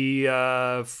maybe...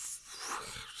 another...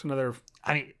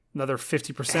 another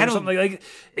 50% or something like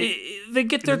they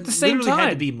get there at the same time. It had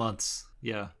to be months.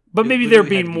 Yeah. But maybe they're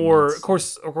being more, of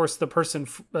course, the person,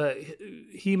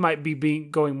 he might be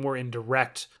going more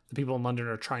indirect. The people in London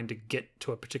are trying to get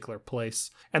to a particular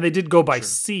place. And they did go by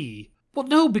sea. Well,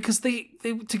 no, because they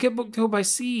to go by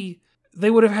sea, they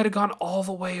would have had to gone all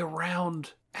the way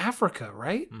around Africa,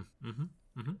 right?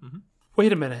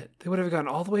 Wait a minute. They would have gone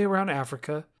all the way around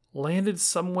Africa, landed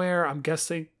somewhere, I'm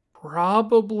guessing,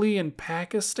 probably in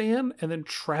Pakistan, and then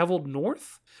traveled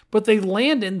north. But they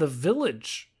land in the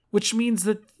village, which means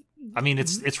that... I mean,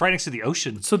 it's right next to the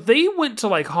ocean. So they went to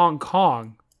like Hong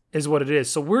Kong, is what it is.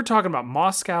 So we're talking about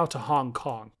Moscow to Hong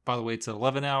Kong. By the way, it's an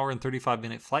 11-hour and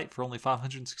 35-minute flight for only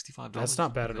 $565. That's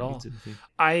not bad at all.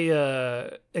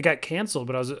 It got canceled,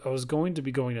 but I was going to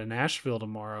be going to Nashville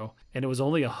tomorrow, and it was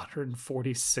only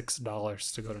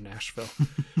 $146 to go to Nashville,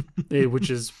 which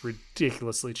is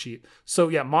ridiculously cheap. So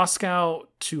yeah, Moscow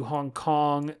to Hong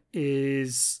Kong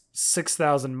is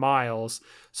 6,000 miles.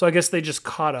 So I guess they just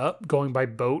caught up going by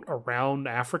boat around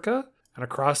Africa and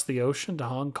across the ocean to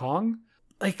Hong Kong.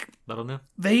 Like, I don't know.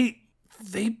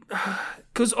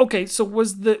 Because okay, so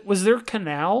was there a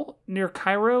canal near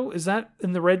Cairo? Is that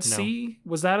in the Red Sea?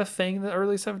 Was that a thing in the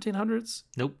early 1700s?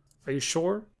 Nope. Are you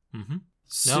sure? Mm-hmm.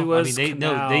 Suez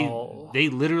Canal. They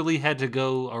literally had to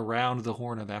go around the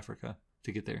Horn of Africa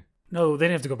to get there. No, they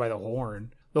didn't have to go by the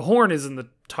Horn. The Horn is in the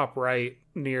top right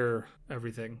near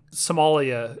everything.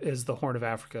 Somalia is the Horn of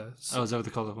Africa. So, is that what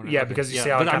they call the Horn of Africa? Yeah, because you see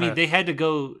how. But I mean, they had to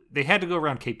go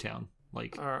around Cape Town.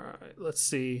 Like, all right, let's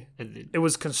see. It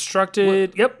was constructed,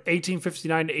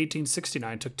 1859 to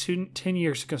 1869. It took 10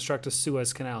 years to construct a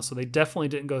Suez Canal, so they definitely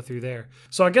didn't go through there.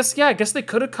 So I guess they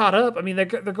could have caught up. I mean, they're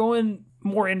going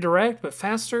more indirect, but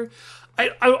faster.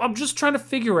 I'm just trying to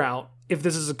figure out if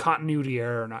this is a continuity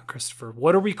error or not, Christopher.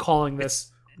 What are we calling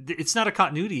this? It's not a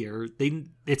continuity error.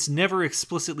 It's never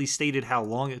explicitly stated how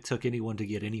long it took anyone to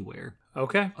get anywhere.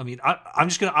 Okay. I mean, I'm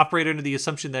just going to operate under the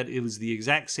assumption that it was the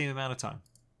exact same amount of time.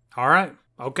 All right.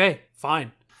 Okay.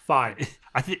 Fine.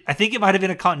 I think it might have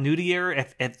been a continuity error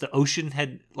if the ocean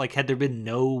had there been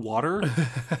no water.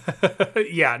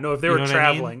 Yeah. No. If they were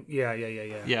traveling. I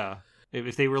mean? Yeah.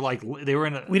 If they were they were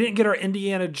in a... We didn't get our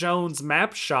Indiana Jones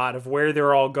map shot of where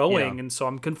they're all going, and so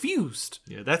I'm confused.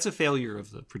 Yeah, that's a failure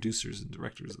of the producers and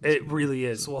directors. It really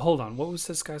is. Well, hold on. What was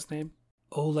this guy's name?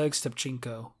 Oleg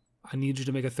Stepchenko. I need you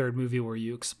to make a third movie where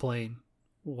you explain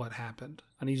what happened.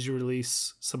 I need you to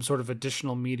release some sort of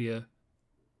additional media.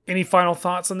 Any final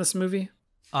thoughts on this movie?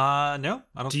 No, I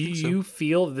don't think so. Do you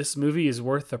feel this movie is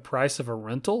worth the price of a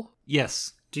rental?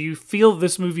 Yes. Do you feel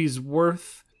this movie is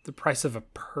worth the price of a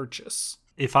purchase?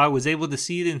 If I was able to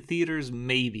see it in theaters,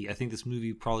 maybe. I think this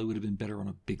movie probably would have been better on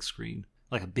a big screen.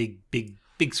 Like a big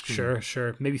screen.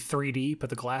 Sure. Maybe 3D, put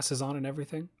the glasses on and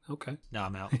everything. Okay. No,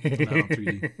 I'm out. I'm out on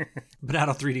 3D. Been out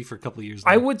on 3D for a couple of years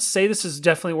now. I would say this is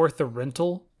definitely worth the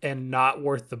rental and not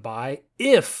worth the buy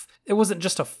if it wasn't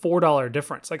just a $4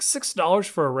 difference. Like $6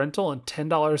 for a rental and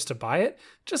 $10 to buy it.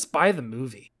 Just buy the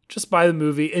movie.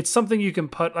 It's something you can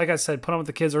put, like I said, put on with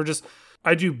the kids, or just,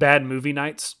 I do bad movie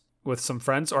nights with some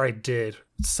friends, or I did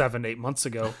 7-8 months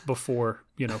ago before,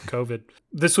 COVID.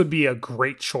 This would be a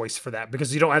great choice for that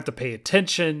because you don't have to pay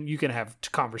attention. You can have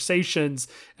conversations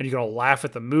and you can laugh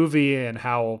at the movie and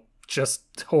how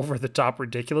just over the top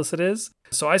ridiculous it is.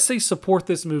 So I say support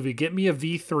this movie. Get me a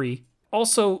V3.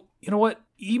 Also, you know what?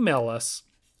 Email us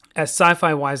at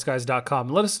sci-fiwiseguys.com.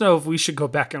 Let us know if we should go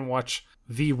back and watch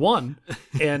V1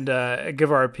 and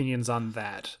give our opinions on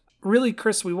that. Really,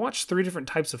 Chris, we watch 3 different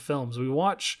types of films. We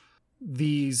watch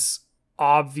these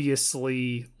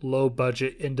obviously low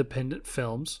budget independent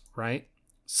films, right?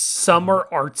 Some are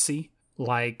artsy,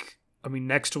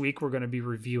 next week we're going to be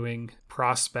reviewing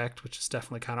Prospect, which is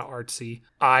definitely kind of artsy.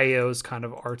 IO's kind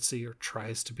of artsy, or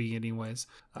tries to be anyways.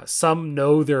 Some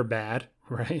know they're bad,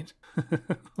 right?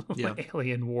 Yeah.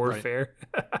 Alien Warfare.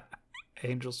 Right.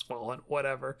 Angels Fallen,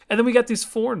 whatever. And then we got these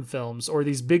foreign films or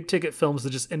these big ticket films that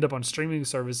just end up on streaming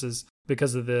services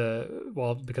because of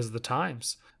the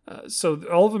times. So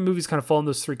all of the movies kind of fall in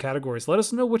those 3 categories. Let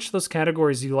us know which of those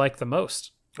categories you like the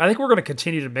most. I think we're going to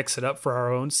continue to mix it up for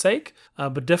our own sake,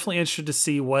 but definitely interested to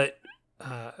see what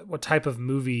type of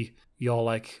movie y'all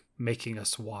like making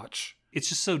us watch. It's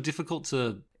just so difficult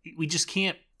we just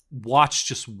can't watch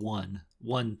just one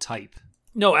type.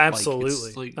 No,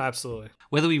 absolutely. Absolutely.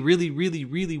 Whether we really, really,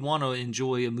 really want to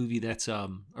enjoy a movie that's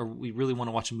or we really want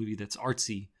to watch a movie that's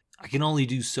artsy, I can only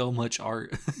do so much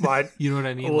art. You know what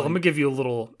I mean? Well, I'm gonna give you a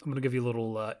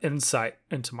little insight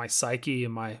into my psyche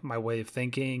and my way of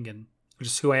thinking and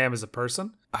just who I am as a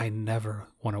person. I never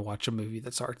want to watch a movie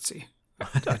that's artsy.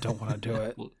 I don't want to do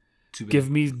it. Well, too bad. Give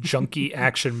me junky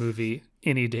action movie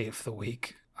any day of the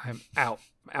week. I'm out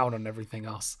on everything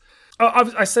else.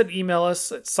 Oh, I said email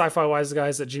us at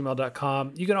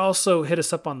sci-fi-wiseguys@gmail.com. You can also hit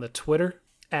us up on the Twitter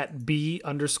at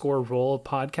B_roll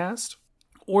podcast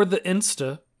or the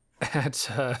Insta at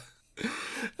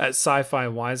sci-fi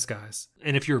wise guys.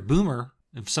 And if you're a boomer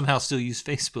and somehow still use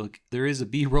Facebook, there is a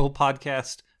B-roll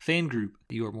podcast fan group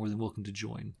you are more than welcome to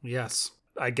join. Yes,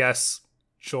 I guess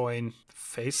join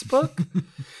Facebook.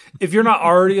 If you're not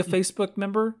already a Facebook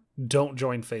member, don't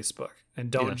join Facebook and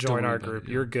don't join our group.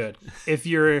 You're good. If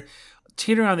you're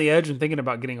teetering on the edge and thinking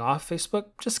about getting off Facebook,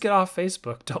 just get off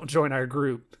Facebook. Don't join our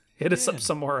group. Hit us up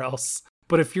somewhere else.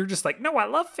 But if you're just like, no, I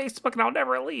love Facebook and I'll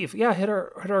never leave, hit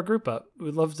our group up.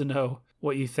 We'd love to know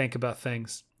what you think about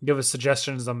things. Give us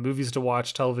suggestions on movies to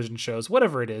watch, television shows,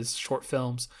 whatever it is, short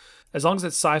films. As long as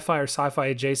it's sci-fi or sci-fi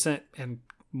adjacent and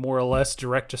more or less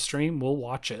direct to stream, we'll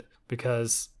watch it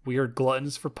because we are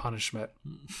gluttons for punishment.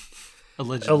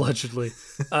 Allegedly.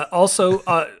 Also,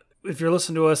 if you're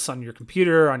listening to us on your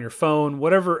computer, on your phone,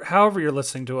 however you're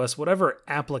listening to us, whatever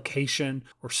application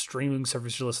or streaming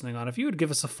service you're listening on, if you would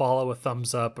give us a follow, a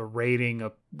thumbs up, a rating,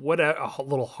 a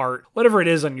little heart, whatever it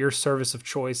is on your service of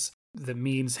choice that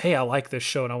means, hey, I like this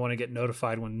show and I want to get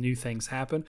notified when new things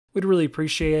happen, we'd really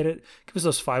appreciate it. Give us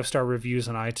those 5-star reviews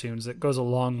on iTunes. It goes a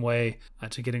long way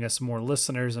to getting us more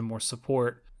listeners and more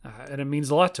support. And it means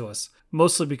a lot to us,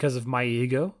 mostly because of my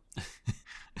ego.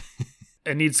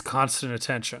 It needs constant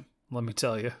attention, let me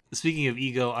tell you. Speaking of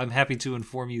ego, I'm happy to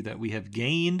inform you that we have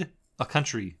gained a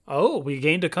country. Oh, we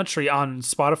gained a country on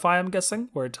Spotify, I'm guessing,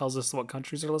 where it tells us what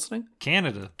countries are listening.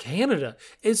 Canada.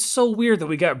 It's so weird that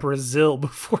we got Brazil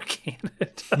before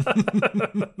Canada.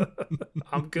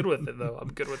 I'm good with it, though.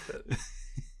 I'm good with it.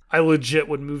 I legit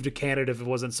would move to Canada if it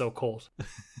wasn't so cold.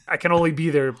 I can only be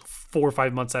there 4 or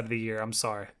 5 months out of the year. I'm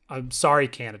sorry. I'm sorry,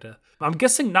 Canada. I'm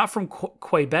guessing not from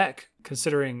Quebec,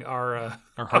 considering our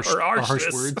harsh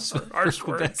words. Harsh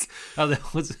words. Oh,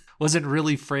 that wasn't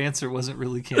really France or wasn't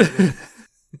really Canada.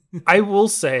 I will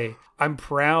say I'm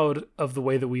proud of the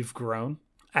way that we've grown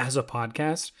as a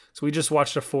podcast. So we just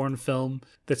watched a foreign film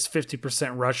that's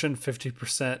 50% Russian,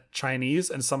 50% Chinese,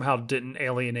 and somehow didn't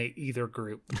alienate either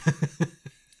group.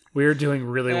 We're doing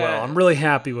really well. I'm really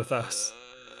happy with us.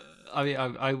 I mean,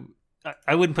 I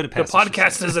wouldn't put it past the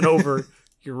podcast isn't over.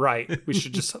 You're right. We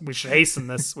should hasten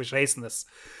this.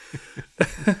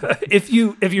 If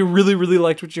you really, really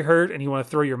liked what you heard and you want to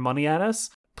throw your money at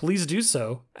us, please do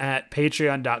so at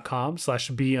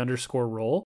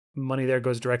patreon.com/B_roll. Money there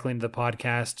goes directly into the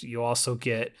podcast. You also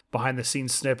get behind the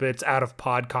scenes snippets, out of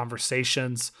pod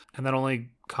conversations, and that only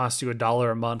costs you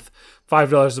 $1 a month.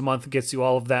 $5 a month gets you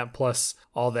all of that, plus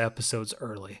all the episodes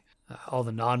early. All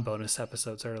the non-bonus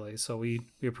episodes early. So we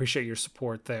appreciate your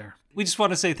support there. We just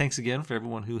want to say thanks again for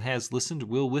everyone who has listened,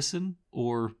 will listen,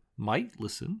 or might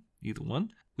listen, either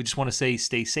one. We just want to say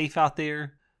stay safe out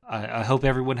there. I hope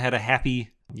everyone had a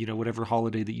happy, whatever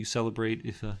holiday that you celebrate,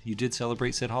 if you did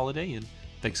celebrate said holiday. And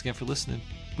thanks again for listening.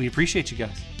 We appreciate you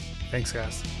guys. Thanks,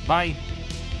 guys. Bye.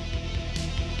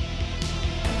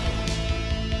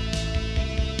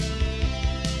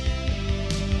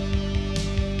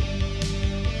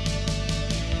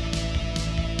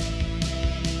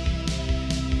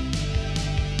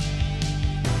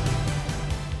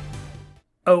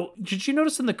 Oh, did you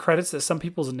notice in the credits that some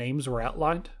people's names were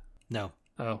outlined? No.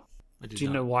 Oh. Do you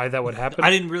know why that would happen?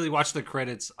 I didn't really watch the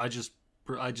credits. I just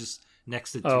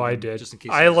nexted to I did. Just in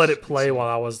case. I let it play while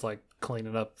I was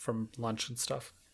cleaning up from lunch and stuff.